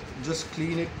there. Just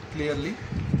clean it clearly,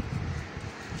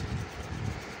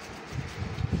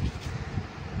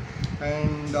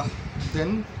 and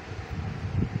then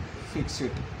fix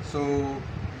it. So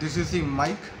this is the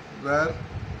mic, where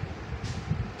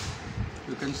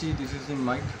you can see this is the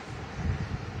mic.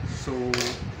 So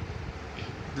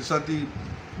these are the,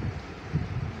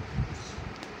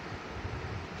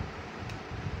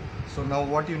 so now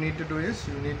what you need to do is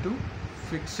you need to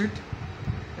fix it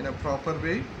in a proper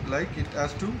way, like it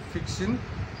has to fix in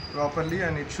properly,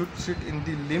 and it should sit in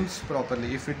the limbs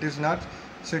properly. If it is not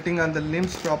sitting on the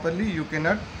limbs properly, you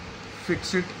cannot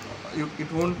fix it.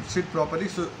 It won't sit properly.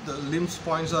 So the limbs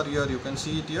points are here, you can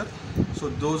see it here. So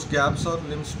those gaps are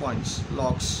limbs points,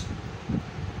 locks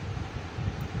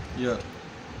here.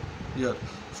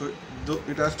 So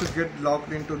it has to get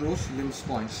locked into those limbs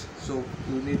points. So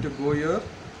you need to go here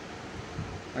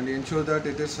and ensure that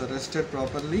it is rested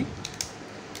properly,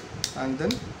 and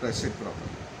then press it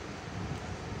properly.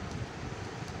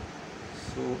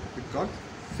 So it got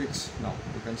fixed now.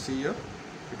 You can see here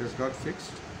it has got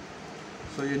fixed.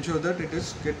 So ensure that it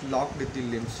is get locked with the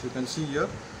limbs. You can see here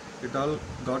it all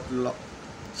got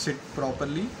sit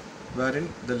properly, wherein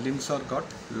the limbs are got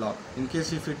locked. In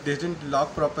case if it didn't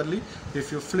lock properly,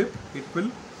 if you flip, it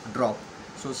will drop.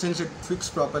 So since it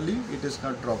fixed properly, it is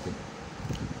not dropping.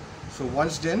 So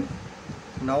once done,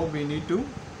 now we need to,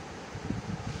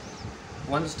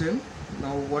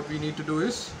 now what we need to do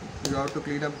is, you have to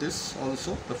clean up this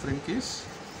also, the front case.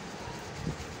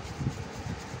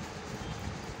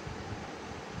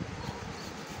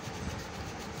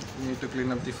 You need to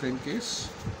clean up the front case.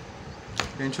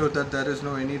 Ensure that there is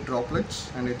no any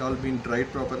droplets and it all been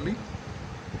dried properly,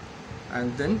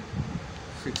 and then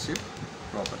fix it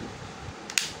properly.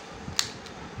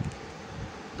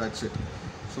 That's it.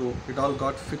 So it all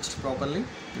got fixed properly.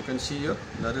 You can see here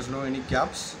there is no any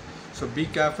gaps. So be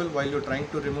careful while you're trying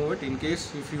to remove it. In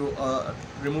case if you are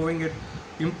removing it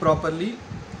improperly,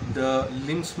 the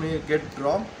limbs may get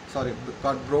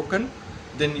got broken.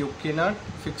 Then you cannot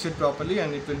fix it properly,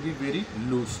 and it will be very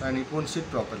loose and it won't sit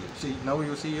properly. See, now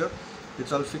you see here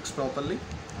it's all fixed properly.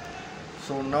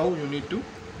 So now you need to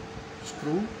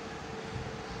screw.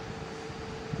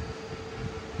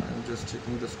 I'm just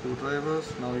checking the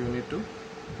screwdrivers. Now you need to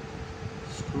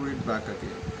screw it back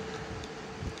again.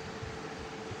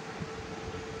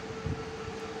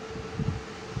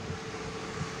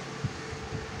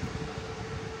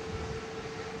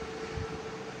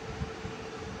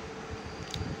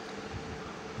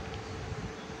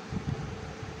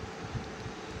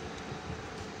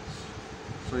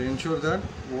 So ensure that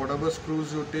whatever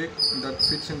screws you take, that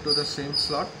fits into the same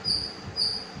slot,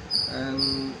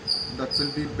 and that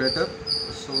will be better,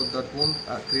 so that won't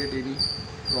create any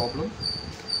problem.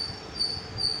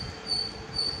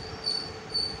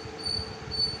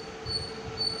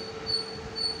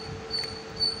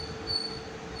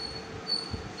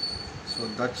 So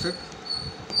that's it.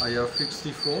 I have fixed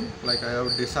the phone, like I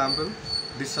have disassembled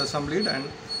it and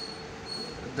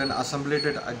then assembled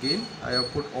it again. I have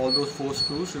put all those 4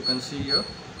 screws, you can see here.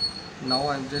 Now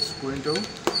I'm just going to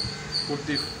put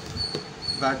the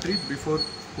battery. Before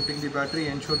putting the battery,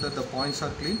 ensure that the points are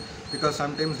clean, because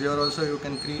sometimes here also you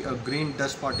can create green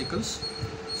dust particles.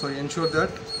 So ensure that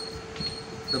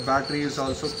the battery is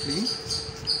also clean,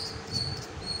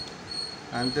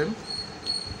 and then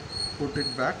put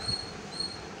it back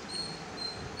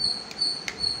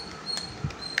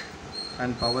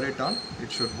and power it on.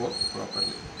 It should work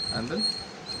properly. And then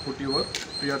put your,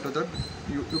 prior to that,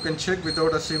 you can check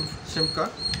without a SIM card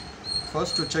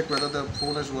first to check whether the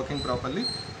phone is working properly.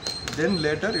 Then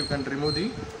later you can remove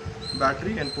the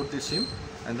battery and put the SIM,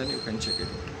 and then you can check it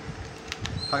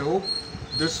out. I hope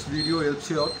this video helps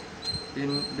you out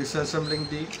in disassembling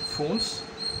the phones,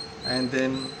 and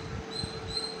then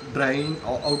drying,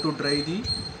 or how to dry the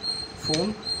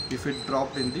phone if it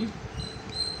dropped in the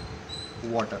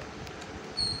water.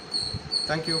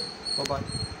 Thank you. Bye-bye.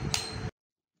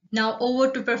 Now over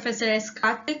to Professor S.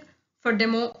 Karthik for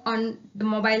demo on the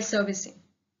mobile servicing.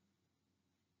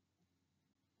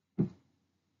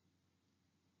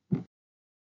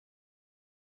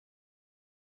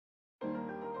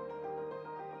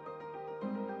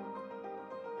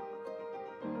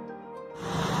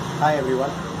 Hi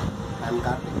everyone, I am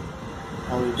Karthik.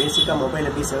 உங்களுக்கு பேசிக்காக mobile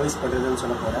எப்படி service பண்ணுறதுன்னு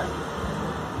சொல்ல போகிறேன்.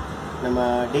 நம்ம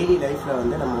daily லைஃப்பில்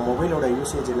வந்து நம்ம மொபைலோட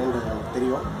யூசேஜ் என்னன்றது நமக்கு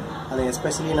தெரியும். அது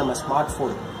எஸ்பெஷலி நம்ம ஸ்மார்ட்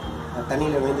ஃபோன்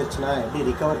தண்ணியில் விழுந்துருச்சுன்னா எப்படி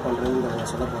ரிகவர் பண்ணுறதுங்கிறத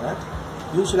சொல்ல போகிறேன்.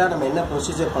 யூஸ்வலாக நம்ம என்ன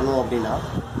ப்ரொசீஜர் பண்ணுவோம் அப்படின்னா,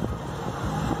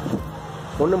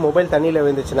 ஒன்று மொபைல் தண்ணியில்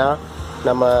விழுந்துச்சுன்னா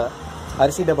நம்ம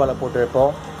அரிசி டப்பாவில் போட்டு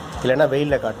வைப்போம், இல்லைன்னா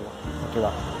வெயிலில் காட்டுவோம்.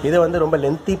 ஓகேவா? இது வந்து ரொம்ப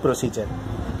லென்த்தி ப்ரொசீஜர்.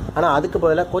 ஆனால் அதுக்கு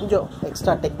பதிலாக கொஞ்சம்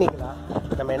எக்ஸ்ட்ரா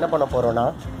டெக்னிக்கலாக நம்ம என்ன பண்ண போகிறோன்னா,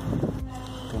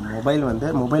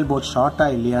 மொபைல் போர்ட்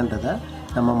ஷார்ட்டாக இல்லையான்றதை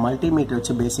நம்ம மல்டிமீட்டர்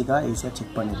வச்சு பேசிக்காக ஈஸியாக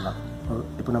செக் பண்ணிடலாம்.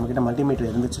 இப்போ நம்மக்கிட்ட மல்டிமீட்டர்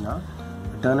இருந்துச்சுன்னா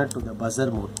turn it to the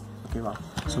buzzer mode. ஓகேவா?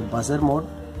 ஸோ பஸர் மோட்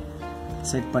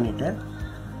செட் பண்ணிவிட்டு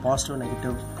பாசிட்டிவ்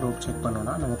நெகட்டிவ் ப்ரோப் செக்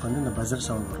பண்ணோன்னா நமக்கு வந்து இந்த பஸர்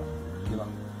சவுண்ட் வரும். ஓகேவா?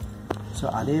 ஸோ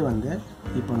அதே வந்து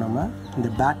இப்போ நம்ம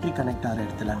இந்த பேட்ரி கனெக்ட் ஆகிற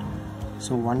இடத்துல,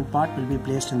 so one part will be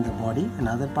placed in the body and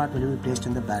other part will be placed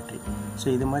in the battery. So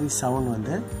இது மாதிரி சவுண்ட்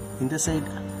வந்து இந்த side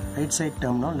right side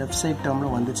டேர்ம்னோ left side டேர்ம்னோ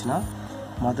வந்துச்சுன்னா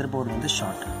மதர் போர்டு வந்து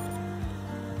ஷார்ட்.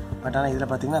 பட் ஆனால் இதில்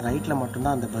பார்த்தீங்கன்னா ரைட்டில்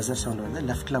மட்டும்தான் அந்த பஸர் சவுண்ட் வந்து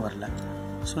லெஃப்ட்டில் வரல.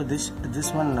 So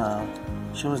this one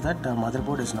shows that mother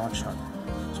board is not short.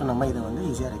 So நம்ம இதை வந்து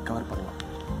ஈஸியாக ரெக்கவர் பண்ணலாம்.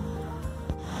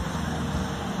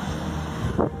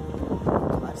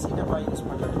 அரிசி டப்பா யூஸ்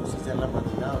பண்ணுற ப்ரொசீஜர்லாம்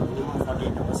பார்த்தீங்கன்னா மினிமம்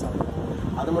 48 hours ஆகும்.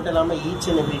 அது மட்டும் இல்லாமல் ஈச்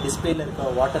அண்ட் எவ்ரி டிஸ்பிளேயில் இருக்க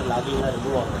வாட்டர் லாகிங்லாம்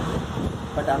ரிமூவ் ஆகுது.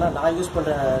 பட் ஆனால் நான் யூஸ்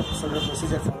சொல்கிற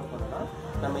ப்ரொசீஜர் ஃபாலோ பண்ணோன்னா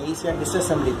நம்ம ஈஸியாக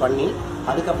டிஸ்அசம்பிளி பண்ணி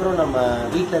அதுக்கப்புறம் நம்ம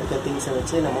வீட்டில் இருக்க திங்ஸை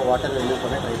வச்சு நம்ம வாட்டர் ரிமூவ்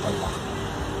பண்ண ட்ரை பண்ணலாம்.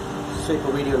 ஸோ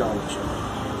இப்போ வீடியோ நான் உங்களுக்கு சொல்கிறேன்.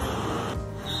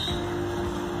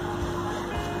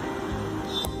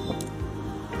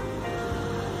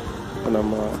 இப்போ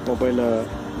நம்ம மொபைலை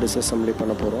டிஸ்அசம்பிளி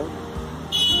பண்ண போகிறோம்.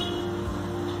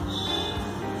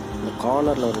 இந்த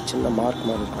கார்னரில் ஒரு சின்ன மார்க்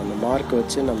மாதிரி இருக்கும். அந்த மார்க்கை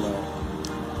வச்சு நம்ம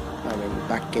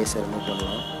பேக் கேஸை ரிமூவ்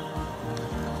பண்ணலாம்.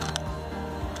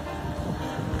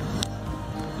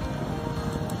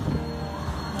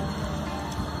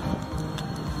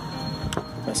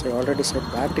 ஆல்ரெடி செட்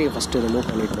பேட்டரியை ஃபஸ்ட்டு ரிமூவ்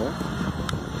பண்ணிட்டோம்.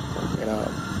 ஏன்னா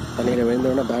தண்ணியில்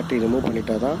விழுந்தோடனே பேட்டரி ரிமூவ்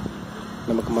பண்ணிட்டா தான்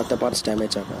நமக்கு மற்ற பார்ட்ஸ்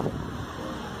டேமேஜ் ஆகாது.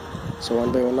 ஸோ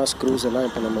 1 by 1 ஸ்க்ரூஸ் எல்லாம்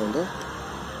இப்போ நம்ம வந்து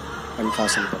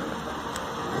அன்ஃபாஸ்டன் பண்ணணும்.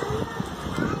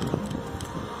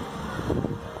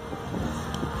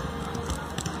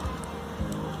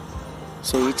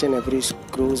 ஸோ ஈச் அண்ட் எவ்ரி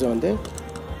ஸ்க்ரூஸை வந்து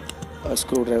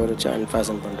ஸ்க்ரூ ட்ரைவர் வச்சு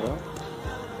அன்ஃபாஸ்டன் பண்ணுறோம்.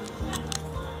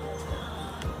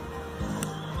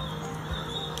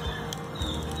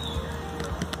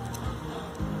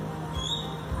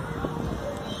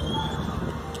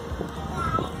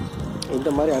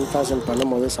 இந்த மாதிரி அன்ஃபாஸ்டன்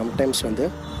பண்ணும்போது சம்டைம்ஸ் வந்து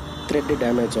த்ரெட்டு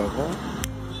டேமேஜ் ஆகும்.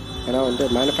 ஏன்னா வந்து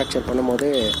மேனுஃபேக்சர் பண்ணும்போது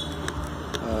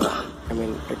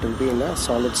it will be in a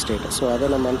solid state. So அதை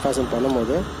நம்ம அன்ஃபாஸ்டன்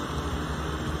பண்ணும்போது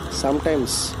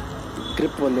சம்டைம்ஸ்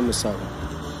grip வந்து மிஸ் ஆகும்.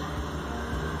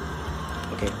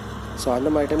 ஓகே, ஸோ அந்த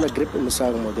மாதிரி டைமில் grip மிஸ்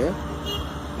ஆகும்போது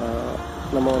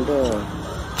நம்ம வந்து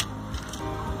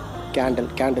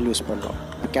கேண்டில் யூஸ் பண்ணுறோம்.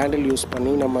 கேண்டில் யூஸ்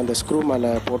பண்ணி நம்ம அந்த ஸ்க்ரூ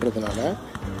மேலே போடுறதுனால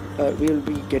we will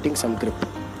be getting some grip.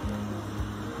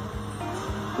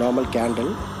 Normal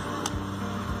candle.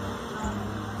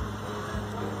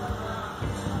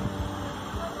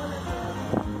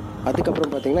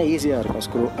 அதுக்கப்புறம் பார்த்தீங்கன்னா ஈஸியாக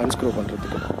இருக்கும் அன்ஸ்க்ரூ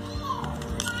பண்ணுறதுக்கு.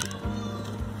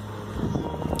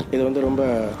 இது வந்து ரொம்ப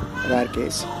ரேர்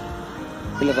கேஸ்.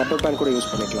 இல்லை ரப்பர் பேண்ட் கூட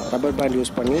யூஸ் பண்ணிக்கலாம். ரப்பர் பேண்ட்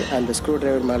யூஸ் பண்ணி அந்த ஸ்க்ரூ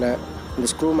ட்ரைவர் மேலே இந்த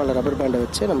ஸ்க்ரூ மேலே ரப்பர் பேண்டை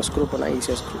வச்சு நம்ம ஸ்க்ரூ பண்ணால்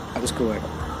ஈஸியாக அன்ஸ்க்ரூ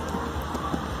ஆகிடும்.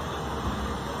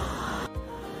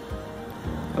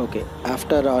 Okay,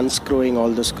 after அன்ஸ்க்ரூயிங்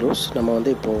all the screws நம்ம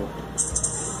வந்து இப்போது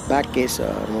பேக் கேஸ்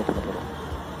ரிமூவ் பண்ண போகிறோம்.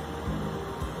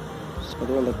 ஸோ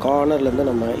அதுவும் அந்த கார்னர்லேருந்து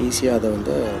நம்ம ஈஸியாக அதை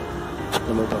வந்து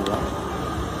ரிமூவ் பண்ணலாம்.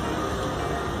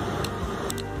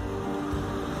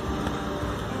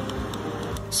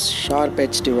 ஷார்ப்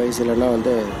எட்ஜ் டிவைஸ் இல்லைன்னா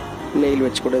வந்து நெயில்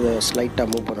வச்சு கூட இதை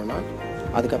ஸ்லைட்டாக மூவ் பண்ணோன்னா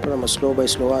அதுக்கப்புறம் நம்ம ஸ்லோ பை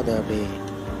ஸ்லோவாக அதை அப்படியே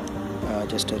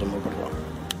ஜஸ்ட் ரிமூவ் பண்ணலாம்.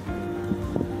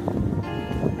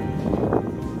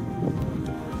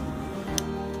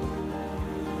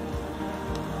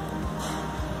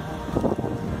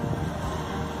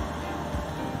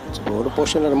 ஒரு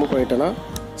போர்ஷனில் ரிமூவ் பண்ணிட்டோன்னா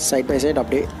சைட் பை சைட்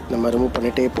அப்படியே நம்ம ரிமூவ்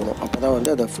பண்ணிகிட்டே போகணும். அப்போ தான்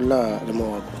வந்து அதை ஃபுல்லாக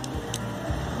ரிமூவ் ஆகும்.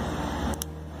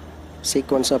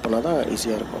 சீக்வன்ஸாக பண்ணால் தான்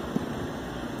ஈஸியாக இருக்கும்.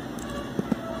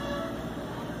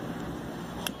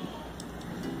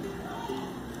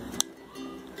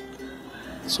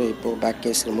 ஸோ இப்போது பேக்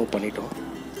கேஸ் ரிமூவ் பண்ணிட்டோம்.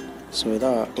 ஸோ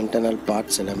இதான் இன்டர்னல்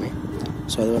பார்ட்ஸ் எல்லாமே.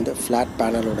 ஸோ அது வந்து ஃப்ளாட்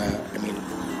பேனலோட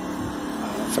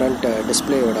ஃப்ரண்ட்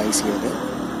டிஸ்பிளேயோட ஐசி. அது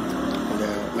அந்த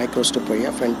மைக்ரோ ஸ்ட்ரிப்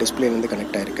வழியாக ஃப்ரண்ட் டிஸ்பிளேலேருந்து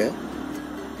கனெக்ட் ஆகிருக்கு.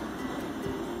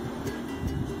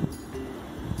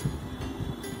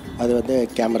 அது வந்து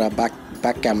கேமரா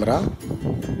பேக் கேமரா.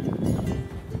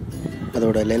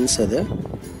 அதோட லென்ஸ் அது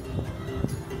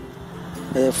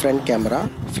ஃப்ரண்ட்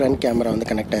கேமரா வந்து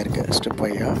கனெக்ட் ஆகிருக்கு ஸ்ட்ரிப்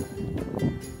வழியாக.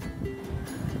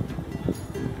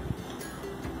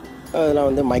 அதெல்லாம்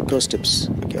வந்து மைக்ரோ ஸ்ட்ரிப்ஸ்.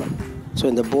 ஓகேவா. ஸோ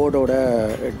இந்த போர்டோட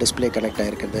டிஸ்பிளே கனெக்ட்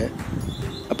ஆகிருக்குது.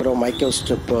 அப்புறம் மைக்ரோ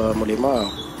ஸ்ட்ரிப் மூலிமா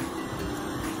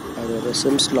அது வந்து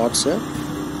sim slots,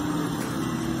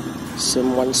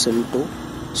 sim 1 sim 2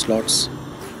 slots.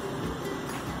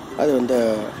 அது வந்து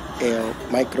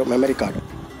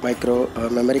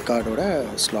மெமரி கார்டோட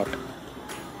ஸ்லாட்.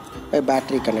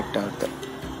 பேட்ரி கனெக்ட் ஆகுது.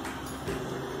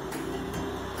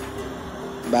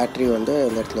 பேட்ரி வந்து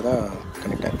இந்த இடத்துல தான்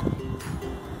கனெக்ட் ஆகிருக்கும்.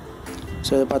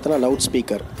 ஸோ இது பார்த்தோன்னா லவுட்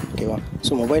ஸ்பீக்கர். ஓகேவா.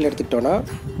 ஸோ மொபைல் எடுத்துக்கிட்டோன்னா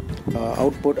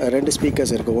அவுட்புட் 2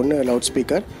 ஸ்பீக்கர்ஸ் இருக்குது. ஒன்று லவுட்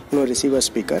ஸ்பீக்கர், இன்னொரு ரிசீவர்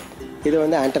ஸ்பீக்கர். இது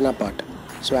வந்து ஆண்டனா பார்ட்.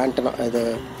 ஸோ ஆண்டனா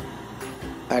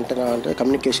வந்து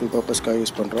கம்யூனிகேஷன் பர்பஸ்க்காக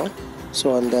யூஸ் பண்ணுறோம். ஸோ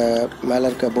அந்த மேலே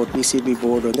இருக்க பிசிபி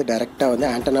போர்டு வந்து டைரெக்டாக வந்து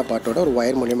ஆண்டனா பார்ட்டோட ஒரு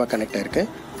ஒயர் மூலிமா கனெக்ட் ஆகிருக்கு.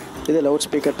 இது லவுட்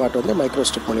ஸ்பீக்கர் பார்ட் வந்து மைக்ரோ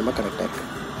ஸ்ட்ரிப் மூலிமா கனெக்ட் ஆகிருக்கு.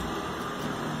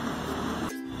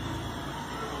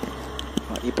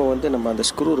 இப்போ வந்து நம்ம அந்த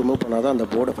ஸ்க்ரூ ரிமூவ் பண்ணால் தான் அந்த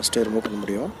போர்டை ஃபஸ்ட்டு ரிமூவ் பண்ண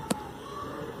முடியும்.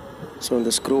 ஸோ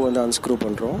இந்த ஸ்க்ரூ வந்து அன்ஸ்க்ரூ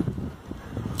பண்ணுறோம்.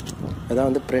 அதான்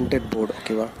வந்து பிரிண்டட் போர்டு.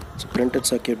 ஓகேவா. ஸோ பிரிண்டட்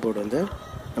சர்க்கியூட் போர்டு வந்து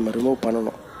நம்ம ரிமூவ்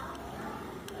பண்ணணும்.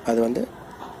 அது வந்து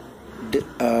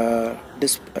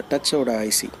டச்சோட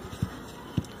ஐசி,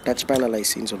 டச் பேனல்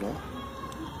ஐசின்னு சொல்லுவோம்.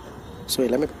 ஸோ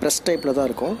எல்லாமே ப்ரெஸ் டைப்பில் தான்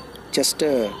இருக்கும். ஜஸ்ட்டு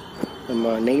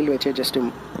நம்ம நெயில் வச்சு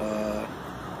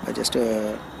ஜஸ்ட்டு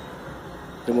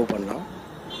ரிமூவ் பண்ணலாம்.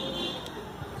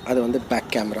 அது வந்து பேக்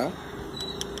கேமரா.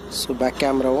 ஸோ பேக்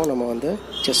கேமராவும் நம்ம வந்து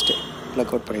ஜஸ்ட்டு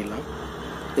ப்ளக் அவுட் பண்ணிடலாம்.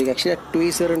 இதுக்கு ஆக்சுவலாக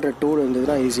ட்வீசர்ன்ற டூல்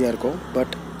இருந்ததுன்னா ஈஸியாக இருக்கும்.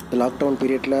 பட் லாக்டவுன்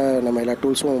பீரியடில் நம்ம எல்லா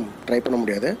டூல்ஸும் ட்ரை பண்ண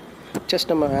முடியாது. ஜஸ்ட்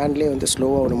நம்ம ஹேண்ட்லேயே வந்து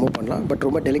ஸ்லோவாக ரிமூவ் பண்ணலாம். பட்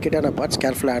ரொம்ப டெலிகேட்டான பார்ட்ஸ்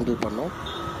கேர்ஃபுல்லாக ஹேண்டில் பண்ணோம்.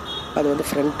 அது வந்து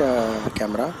front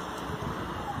camera.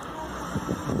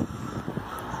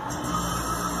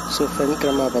 So front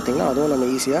camera பார்த்திங்கன்னா அதுவும் நம்ம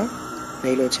ஈஸியாக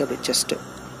நெயில் வச்சு அப்படி ஜஸ்ட்டு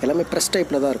எல்லாமே ப்ரெஸ்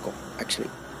டைப்பில் தான் இருக்கும்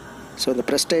ஆக்சுவலி. ஸோ இந்த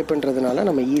ப்ரெஸ் டைப்புன்றதுனால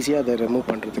நம்ம ஈஸியாக அதை ரிமூவ்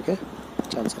பண்ணுறதுக்கு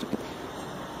சான்ஸ் இருக்குது.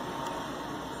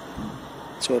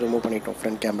 ஸோ ரிமூவ் பண்ணிட்டோம்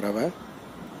ஃப்ரண்ட் கேமராவை.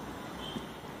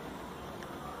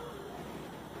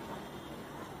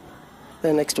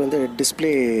 நெக்ஸ்ட் வந்து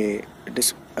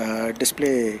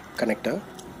டிஸ்பிளே கனெக்டர்.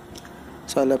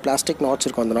 ஸோ அதில் பிளாஸ்டிக் நாட்ச்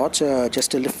இருக்கும். அந்த நாட்சை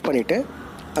ஜஸ்ட்டு லிஃப்ட் பண்ணிவிட்டு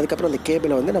அதுக்கப்புறம் அந்த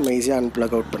கேபிளை வந்து நம்ம ஈஸியாக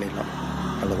அன்ப்ளக் அவுட் பண்ணிடலாம்.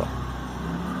 அவ்வளோதான்.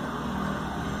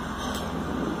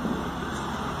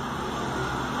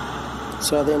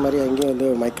 ஸோ அதே மாதிரி அங்கேயும் வந்து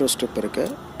மைக்ரோ ஸ்ட்ரிப்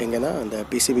இருக்குது. எங்கன்னா அந்த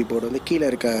பிசிபி போர்டு வந்து கீழே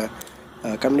இருக்க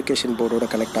கம்யூனிகேஷன் போர்டோட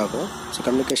கனெக்ட் ஆகும். ஸோ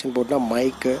கம்யூனிகேஷன் போர்ட்னால்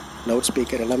மைக்கு, லவுட்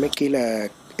ஸ்பீக்கர் எல்லாமே கீழே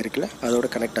இருக்குல்ல, அதோட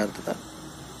கனெக்ட் ஆகுது தான்.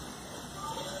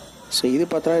 ஸோ இது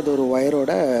பார்த்தா இது ஒரு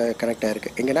ஒயரோட கனெக்ட் ஆகிருக்கு.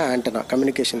 எங்கன்னா ஆண்டனா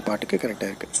கம்யூனிகேஷன் பார்ட்டுக்கு கனெக்ட்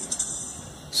ஆகிருக்கு.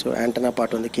 ஸோ ஆண்டனா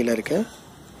பார்ட் வந்து கீழே இருக்குது.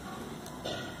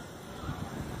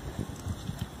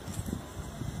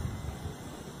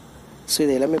 ஸோ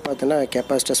இது எல்லாமே பார்த்தோன்னா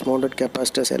கெப்பாசிட்டர்ஸ், மவுண்டட்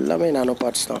கெப்பாசிட்டர்ஸ் எல்லாமே நானோ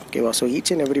பார்ட்ஸ் தான். ஓகேவா. So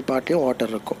each and every பார்ட்லேயும்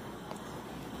water இருக்கும்.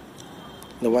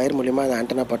 இந்த ஒயர் மூலிமா அந்த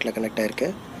ஆண்டனா பார்ட்டில் கனெக்ட் ஆகிருக்கு.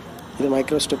 இது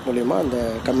மைக்ரோ ஸ்ட்ரிப் மூலிமா அந்த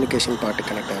கம்யூனிகேஷன் பார்ட்டு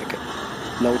கனெக்ட் ஆகிருக்கு.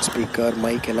 லவுட் ஸ்பீக்கர்,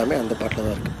 மைக் எல்லாமே அந்த பார்ட்டில்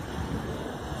தான் இருக்குது.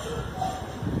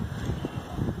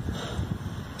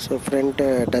 So front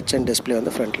touch and display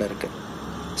வந்து ஃப்ரண்ட்டில் இருக்குது.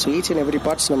 So each and every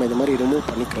parts நம்ம இது மாதிரி ரிமூவ்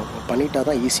பண்ணிட்டா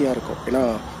தான் ஈஸியாக இருக்கும். ஏன்னா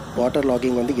வாட்டர்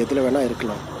லாகிங் வந்து எதில் வேணால்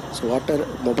இருக்கலாம். ஸோ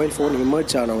மொபைல் ஃபோன்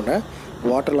இமர்ஜ் ஆனவுடனே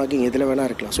வாட்டர் லாகிங் எதில் வேணால்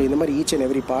இருக்கலாம். ஸோ இந்த மாதிரி ஈச் அண்ட்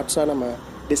எவ்ரி பார்ட்ஸாக நம்ம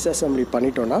டிஸ்அசம்பிளி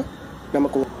பண்ணிட்டோன்னா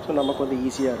நமக்கு வந்து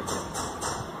ஈஸியாக இருக்கும்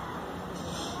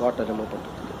வாட்டர் ரிமூவ்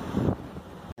பண்ணுறதுக்கு.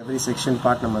 எவ்ரி செக்ஷன்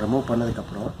பார்ட் நம்ம ரிமூவ்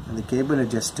பண்ணதுக்கப்புறம் அந்த கேபிளை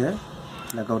ஜஸ்ட்டு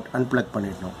அன்ப்ளக்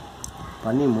பண்ணிடணும்.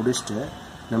 பண்ணி முடிச்சுட்டு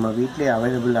நம்ம வீட்டிலே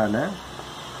அவைலபிளான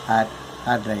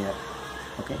ஏர் ட்ரையர்,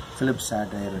 ஓகே, ஃபிலிப்ஸ் ஏர்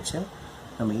ட்ரையர் வச்சு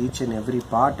நம்ம ஈச் அண்ட் எவ்ரி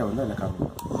பார்ட்டை வந்து அதில்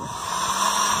காமிக்கணும்.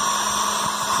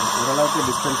 ஓரளவுக்கு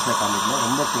டிஸ்டன்ஸில் காமிக்கணும்,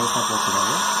 ரொம்ப க்ளோஸாக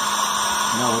போகக்கூடாது.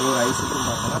 ஏன்னா ஒரு ஐசிக்கும்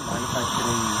பார்த்தோன்னா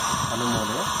மேனுஃபேக்சரிங்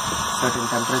பண்ணும்போது சர்டன்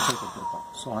டெம்பரேச்சர் கொடுத்துருப்போம்.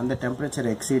 ஸோ அந்த டெம்பரேச்சர்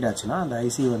எக்ஸீட் ஆச்சுன்னா அந்த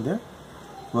ஐசி வந்து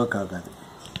ஒர்க் ஆகாது.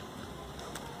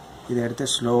 இதை எடுத்து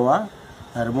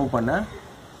ஸ்லோவாக ரிமூவ் பண்ண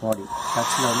பாடி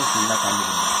டச்சில் வந்து ஃபுல்லாக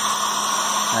காமிக்கணும்.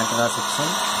 ஆண்டனா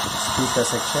செக்ஷன், ஸ்பீக்கர்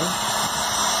செக்ஷன்,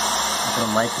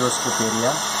 அப்புறம் மைக்ரோஸ்கோப்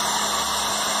ஏரியா,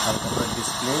 அதுக்கப்புறம்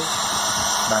display,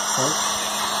 back side,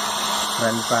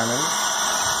 front panel,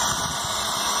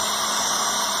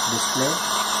 display,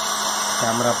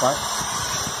 camera part,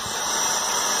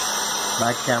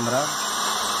 back camera,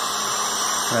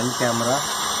 front camera,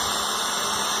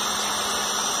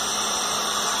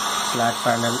 flat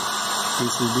panel,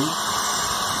 PCB,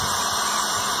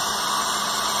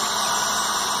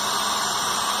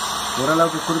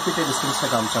 ஓரளவுக்கு குறிப்பிட்ட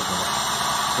டிஸ்டன்ஸில் காமிச்சா போதும்.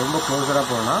 ரொம்ப க்ளோஸராக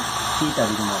போனால் ஹீட்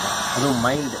அதிகமாகும். அதுவும்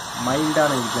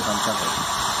மைல்டான ஹீட்டில் காமிச்சா போதும்.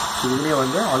 ஸோ இதுலேயே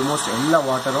வந்து ஆல்மோஸ்ட் எல்லா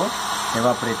வாட்டரும்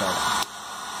எவாப்ரேட் ஆகும்.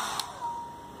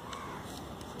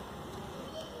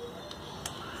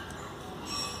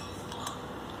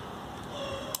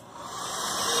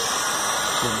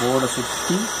 ஸோ போர்டை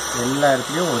சுற்றி எல்லா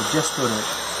இடத்துலையும் ஒரு ஜஸ்ட் ஒரு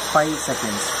 5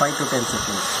 seconds, 5 to 10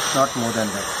 seconds, not more than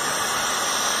that.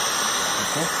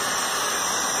 Okay.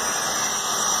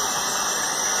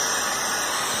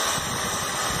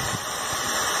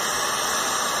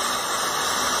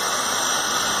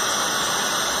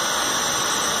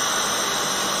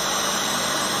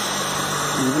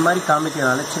 இது மாதிரி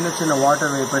காமிக்கிறதுனால சின்ன சின்ன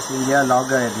வாட்டர் வேப்பர்ஸ் இங்கேயா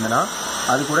லாக் ஆகிருந்ததுன்னா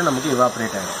அது கூட நமக்கு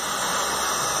எவாப்ரேட் ஆகிடும்.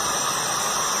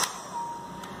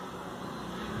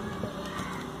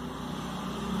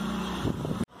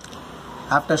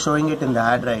 After showing it in the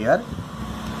air dryer,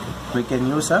 we can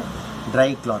use a dry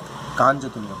cloth, காஞ்ச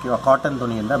துணி. ஓகேவா, காட்டன்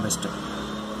துணி இருந்தால் பெஸ்ட்டு.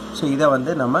 ஸோ இதை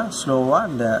வந்து நம்ம ஸ்லோவாக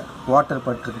இந்த வாட்டர்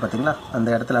பட்டுருக்கு பார்த்தீங்களா, அந்த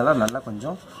இடத்துலலாம் நல்லா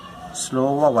கொஞ்சம்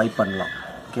ஸ்லோவாக வைப் பண்ணலாம்.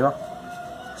 ஓகேவா.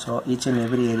 So each and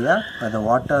every area where the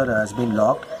water has been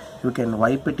locked, you can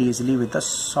wipe it easily with a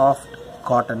soft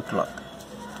cotton cloth,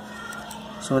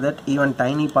 so that even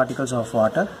tiny particles of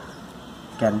water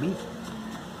can be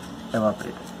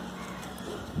evaporated,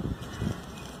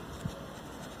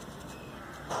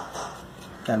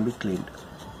 can be cleaned.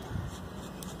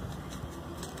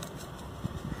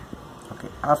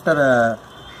 Okay, after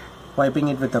wiping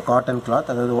it with a cotton cloth,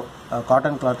 அதாவது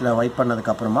cotton கிளாத்தில் vibe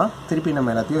பண்ணதுக்கப்புறமா திருப்பி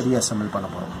நம்ம எல்லாத்தையும் ரீஅசெம்பிள் பண்ண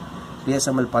போகிறோம்.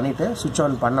 ரீஅசெம்பிள் பண்ணிவிட்டு சுவிட்ச்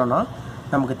ஆன் பண்ணோன்னா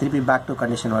நமக்கு திருப்பி பேக் டு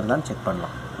கண்டிஷன் வருதான்னு செக்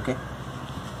பண்ணலாம். ஓகே,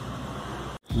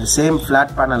 இந்த சேம்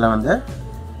ஃப்ளாட் பேனலில் வந்து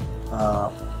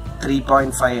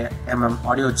 3.5 mm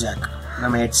ஆடியோ ஜாக்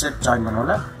நம்ம ஹெட்செட் ஜாயின்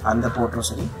பண்ணோம்ல, அந்த போட்டோம்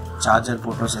சரி, சார்ஜர்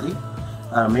போட்டோம் சரி.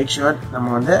 மேக் ஷுவர்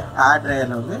நம்ம வந்து ஏர்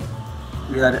ட்ரையரில் வந்து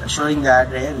we are showing the air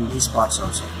dryer in these parts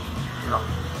also.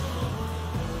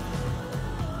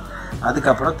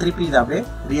 அதுக்கப்புறம் திருப்பி இதை அப்படியே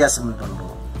ரீஅசெம்பிள்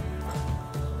பண்ணுறோம்.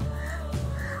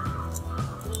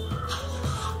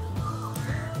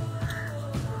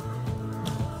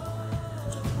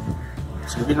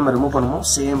 ஸோ எப்படி நம்ம ரிமூவ் பண்ணுவோம்,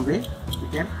 same way we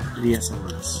can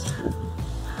reassemble this.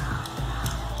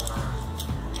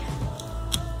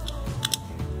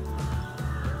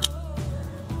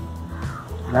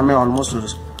 எல்லாமே ஆல்மோஸ்ட் ஒரு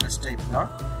ஃபஸ்ட் டைப்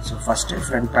தான். ஸோ ஃபஸ்ட்டு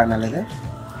ஃப்ரண்ட் பேனல் இது,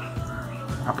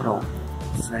 அப்புறம்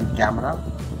front camera,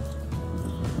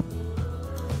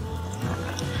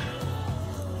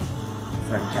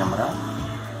 front camera,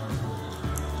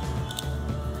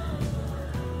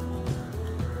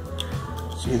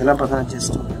 so இதெல்லாம் பார்த்தா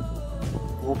ஜஸ்ட்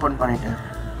ஓப்பன் பண்ணிவிட்டு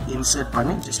இன்சர்ட்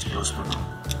பண்ணி ஜஸ்ட் க்ளோஸ் பண்ணுவோம்.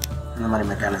 இந்த மாதிரி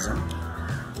மெக்கானிசம்.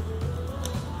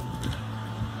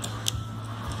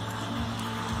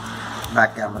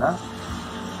 பேக் கேமரா,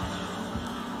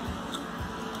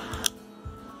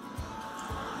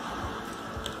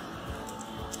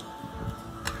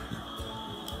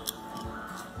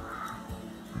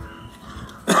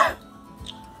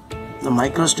 இந்த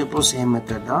மைக்ரோ ஸ்டெப்பும் சேம்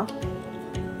மெத்தட் தான்.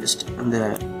 ஜஸ்ட் அந்த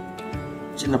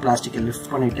சின்ன பிளாஸ்டிக்கை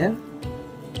லிஃப்ட் பண்ணிவிட்டு,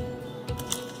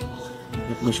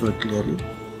 let me show it clearly,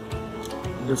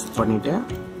 lift பண்ணிவிட்டு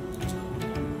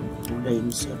உள்ளே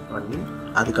இன்சர்ட் பண்ணி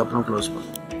அதுக்கப்புறம் க்ளோஸ்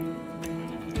பண்ணும்.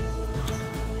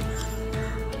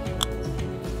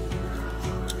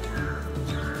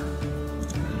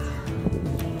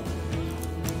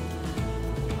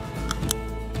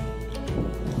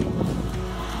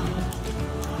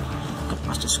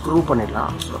 ஸ்க்ரூ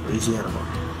பண்ணிடலாம், ஸோ ஈஸியாக இருக்கும்.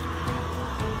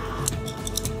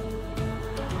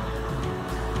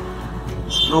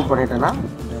 ஸ்க்ரூ பண்ணிட்டோன்னா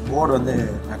இந்த போர்டு வந்து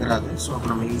நகராது. ஸோ அப்போ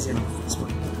நம்ம ஈஸியாக நம்ம ஃபிக்ஸ்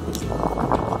பண்ணிக்கலாம்.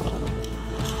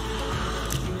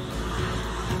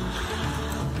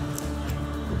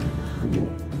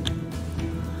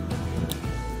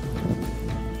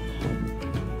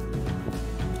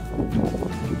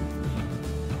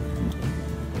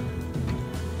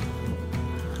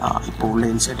 இப்போ உள்ள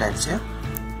இன்சர்ட் ஆயிடுச்சு.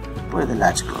 இப்போ இதை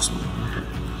லேட்ச் க்ளோஸ் பண்ணுவோம்.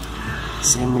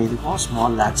 சேம் இதுக்கும்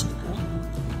ஸ்மால் லேட்ச் இருக்கு.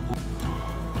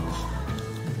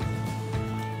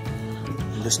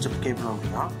 இந்த ஸ்டெப் கேபிள்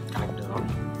அப்படின்னா கனெக்ட்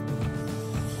ஆகும்.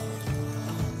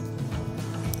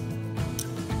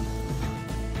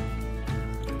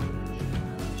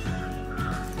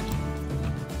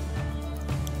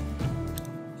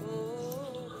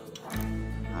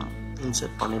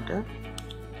 இன்சர்ட் பண்ணிட்டு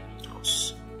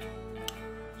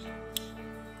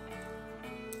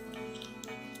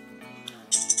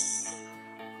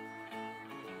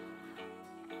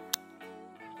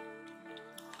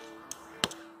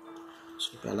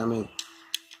இப்போ எல்லாமே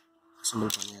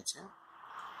அசெம்பிள் பண்ணியாச்சு.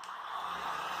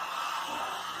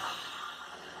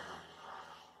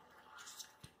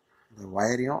 இந்த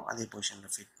வயரையும் அதே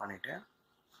பொசிஷனில் ஃபிட் பண்ணிவிட்டு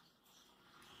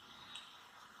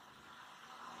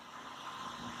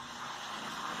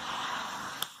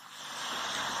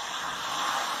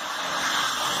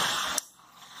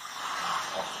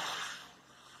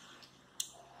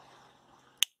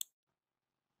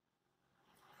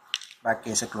பேக்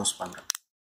கேஸை க்ளோஸ் பண்ணுறேன்.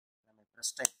 நம்ம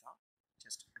ப்ரெஸ் டைப் தான்,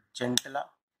 ஜஸ்ட் ஜென்டலாக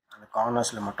அந்த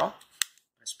கார்னர்ஸில் மட்டும்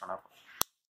ப்ரெஸ் பண்ணணும்.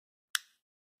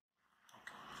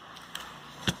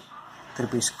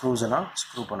 திருப்பி ஸ்க்ரூஸ் எல்லாம்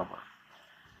ஸ்க்ரூ பண்ண போகிறோம்.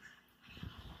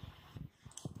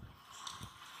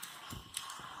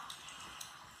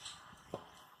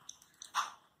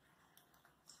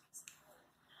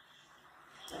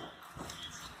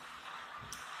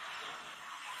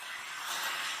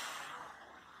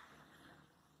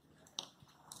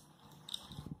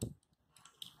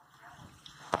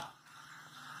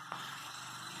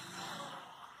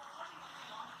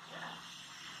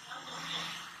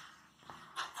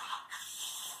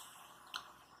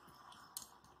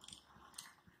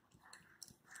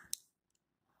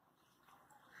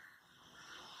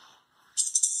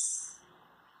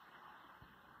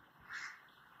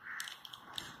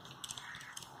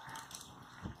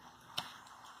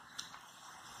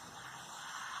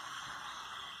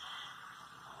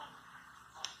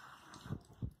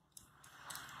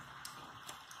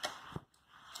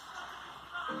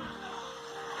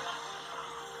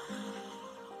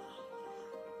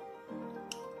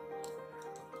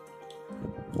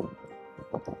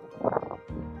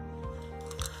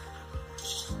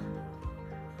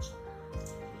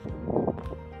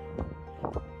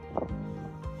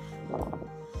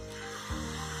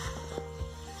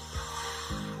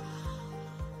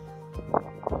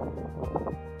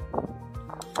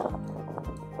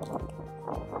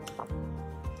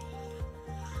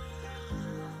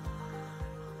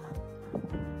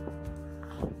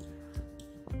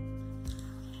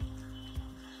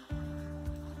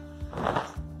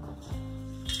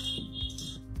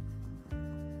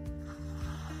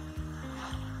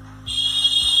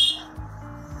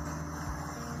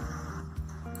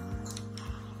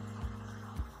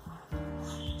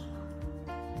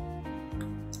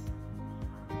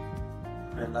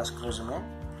 எல்லா ஸ்க்ரூஸுமே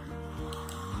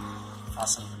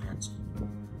ஃபாஸ்டன் பண்ணியாச்சு.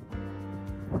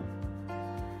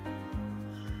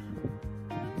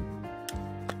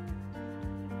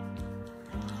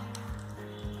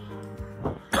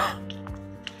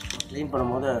 க்ளீன்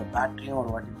பண்ணும்போது பேட்டரியும்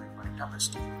ஒரு வாட்டி ப்ளேட் பண்ணிட்டா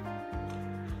பெஸ்ட்டு.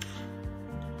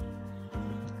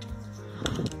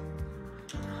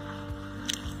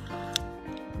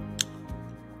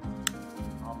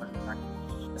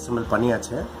 அசெம்பிள்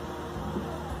பண்ணியாச்சு.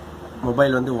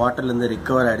 மொபைல் வந்து வாட்டர்லேருந்து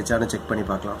ரிக்கவர் ஆகிடுச்சான்னு செக் பண்ணி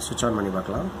பார்க்கலாம். சுவிட்ச் ஆன் பண்ணி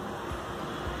பார்க்கலாம்.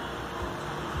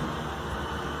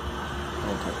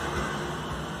 ஓகே,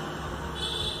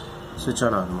 சுவிட்ச்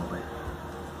ஆன் ஆகும் மொபைல்.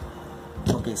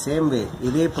 ஓகே, சேம் வே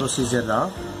இதே ப்ரொசீஜர்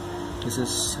தான். This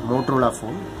is Motorola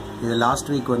phone. இது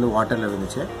லாஸ்ட் வீக் வந்து வாட்டரில்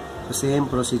இருந்துச்சு. ஸோ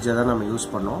சேம் ப்ரொசீஜர் தான் நம்ம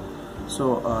யூஸ் பண்ணோம். ஸோ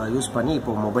யூஸ் பண்ணி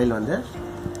இப்போ மொபைல் வந்து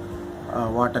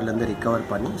வாட்டர்லேருந்து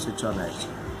ரிக்கவர் பண்ணி சுவிட்ச் ஆன் ஆகிடுச்சு.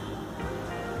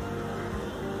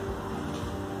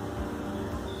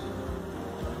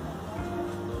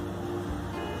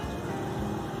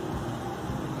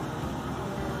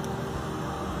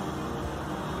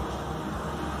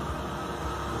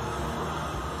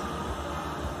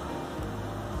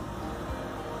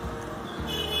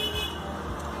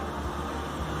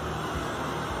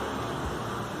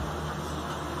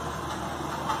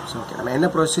 ஓகே, நம்ம என்ன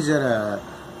ப்ரொசீஜர்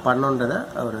பண்ணோன்றதை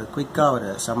ஒரு குயிக்காக ஒரு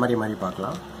சம்மரி மாதிரி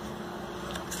பார்க்கலாம்.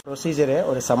 ப்ரொசீஜரு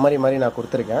ஒரு சம்மரி மாதிரி நான்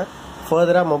கொடுத்துருக்கேன்.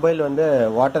 ஃபர்தராக மொபைல் வந்து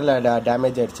வாட்டரில்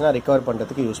டேமேஜ் ஆகிடுச்சுன்னா ரிகவர்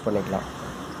பண்ணுறதுக்கு யூஸ் பண்ணிக்கலாம்.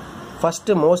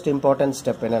 ஃபஸ்ட்டு மோஸ்ட் இம்பார்ட்டன்ட்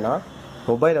ஸ்டெப் என்னென்னா,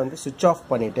 மொபைலை வந்து சுவிட்ச் ஆஃப்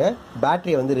பண்ணிவிட்டு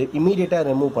பேட்டரியை வந்து இமீடியட்டாக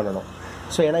ரிமூவ் பண்ணணும்.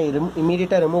 ஸோ ஏன்னா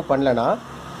இமீடியட்டாக ரிமூவ் பண்ணலன்னா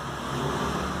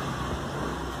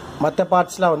மற்ற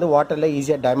பார்ட்ஸ்லாம் வந்து வாட்டரில்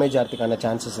ஈஸியாக டேமேஜ் ஆகிறதுக்கான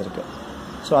சான்சஸ் இருக்குது.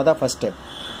 ஸோ அதான் ஃபஸ்ட் ஸ்டெப்.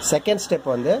 செகண்ட் ஸ்டெப்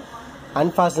வந்து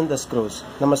அன்ஃபாஸ்டன் த ஸ்க்ரூஸ்.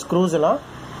 நம்ம ஸ்க்ரூஸ் எல்லாம்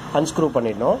அன்ஸ்க்ரூ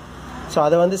பண்ணிடணும். ஸோ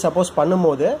அதை வந்து சப்போஸ்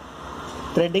பண்ணும்போது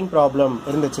த்ரெட்டிங் ப்ராப்ளம்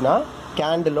இருந்துச்சுன்னா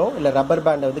கேண்டிலோ இல்லை ரப்பர்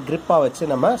பேண்டை வந்து க்ரிப்பாக வச்சு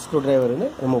நம்ம ஸ்க்ரூ ட்ரைவர் வந்து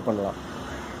ரிமூவ் பண்ணலாம்.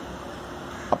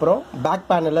 அப்புறம் பேக்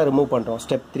பேனலை ரிமூவ் பண்ணுறோம்,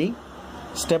 ஸ்டெப் 3.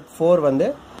 ஸ்டெப் 4 வந்து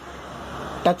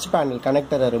டச் பேனல்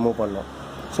கனெக்டரை ரிமூவ் பண்ணோம்.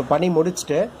 ஸோ பண்ணி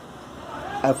முடிச்சுட்டு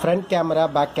ஃப்ரண்ட் கேமரா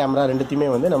பேக் கேமரா ரெண்டுத்தையுமே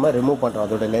வந்து நம்ம ரிமூவ் பண்ணுறோம்,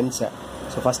 அதோட லென்ஸை.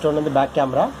 ஸோ ஃபஸ்ட் ஒன்று வந்து பேக்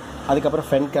கேமரா, அதுக்கப்புறம்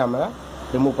ஃப்ரண்ட் கேமரா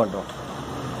ரிமூவ் பண்ணுறோம்.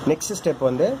 நெக்ஸ்ட் ஸ்டெப்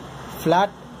வந்து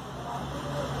ஃப்ளாட்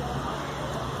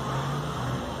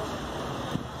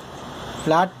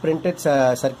பிரிண்டட்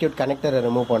சர்க்கியூட் கனெக்டரை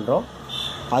ரிமூவ் பண்ணுறோம்.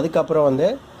 அதுக்கப்புறம் வந்து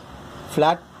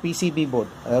ஃப்ளாட் பிசிபி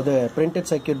போர்டு, அதாவது பிரிண்டட்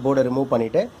சர்க்கியூட் போர்டை ரிமூவ்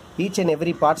பண்ணிவிட்டு ஈச் அண்ட்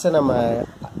எவ்ரி பார்ட்ஸை நம்ம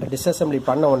டிஸ்அசம்பிளி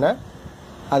பண்ண உடனே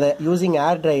அதை யூஸிங்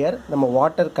ஏர் ட்ரையர் நம்ம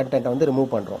வாட்டர் கண்டென்ட்டை வந்து ரிமூவ்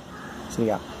பண்ணுறோம்.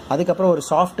 சரியா? அதுக்கப்புறம் ஒரு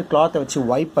சாஃப்ட் கிளாத்தை வச்சு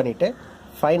வைப் பண்ணிவிட்டு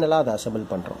ஃபைனலாக அதை அசம்பிள்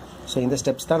பண்ணுறோம். ஸோ இந்த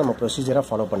ஸ்டெப்ஸ் தான் நம்ம ப்ரொசீஜராக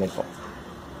ஃபாலோ பண்ணியிருக்கோம்.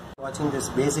 வாட்சிங்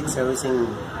this basic servicing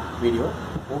video.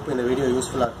 Hope இந்த வீடியோ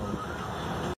யூஸ்ஃபுல்லாக இருக்கும்.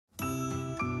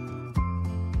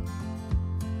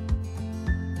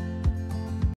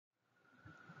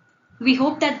 We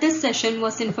hope that this session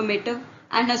was informative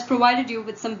and has provided you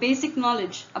with some basic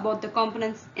knowledge about the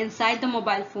components inside the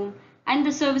mobile phone and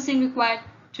the servicing required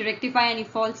to rectify any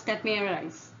faults that may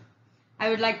arise. I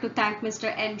would like to thank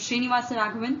Mr. N. Srinivasa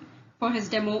Raghavan for his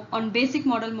demo on basic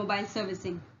model mobile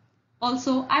servicing.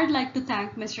 Also, I would like to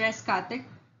thank Mr. S. Karthik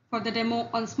for the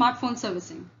demo on smartphone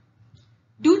servicing.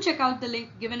 Do check out the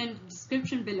link given in the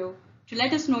description below to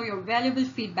let us know your valuable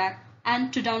feedback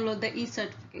and to download the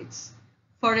e-certificates.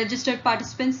 For registered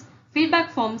participants,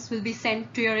 feedback forms will be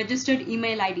sent to your registered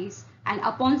email IDs, and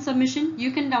upon submission,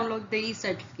 you can download the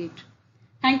e-certificate.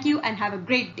 Thank you and have a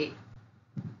great day.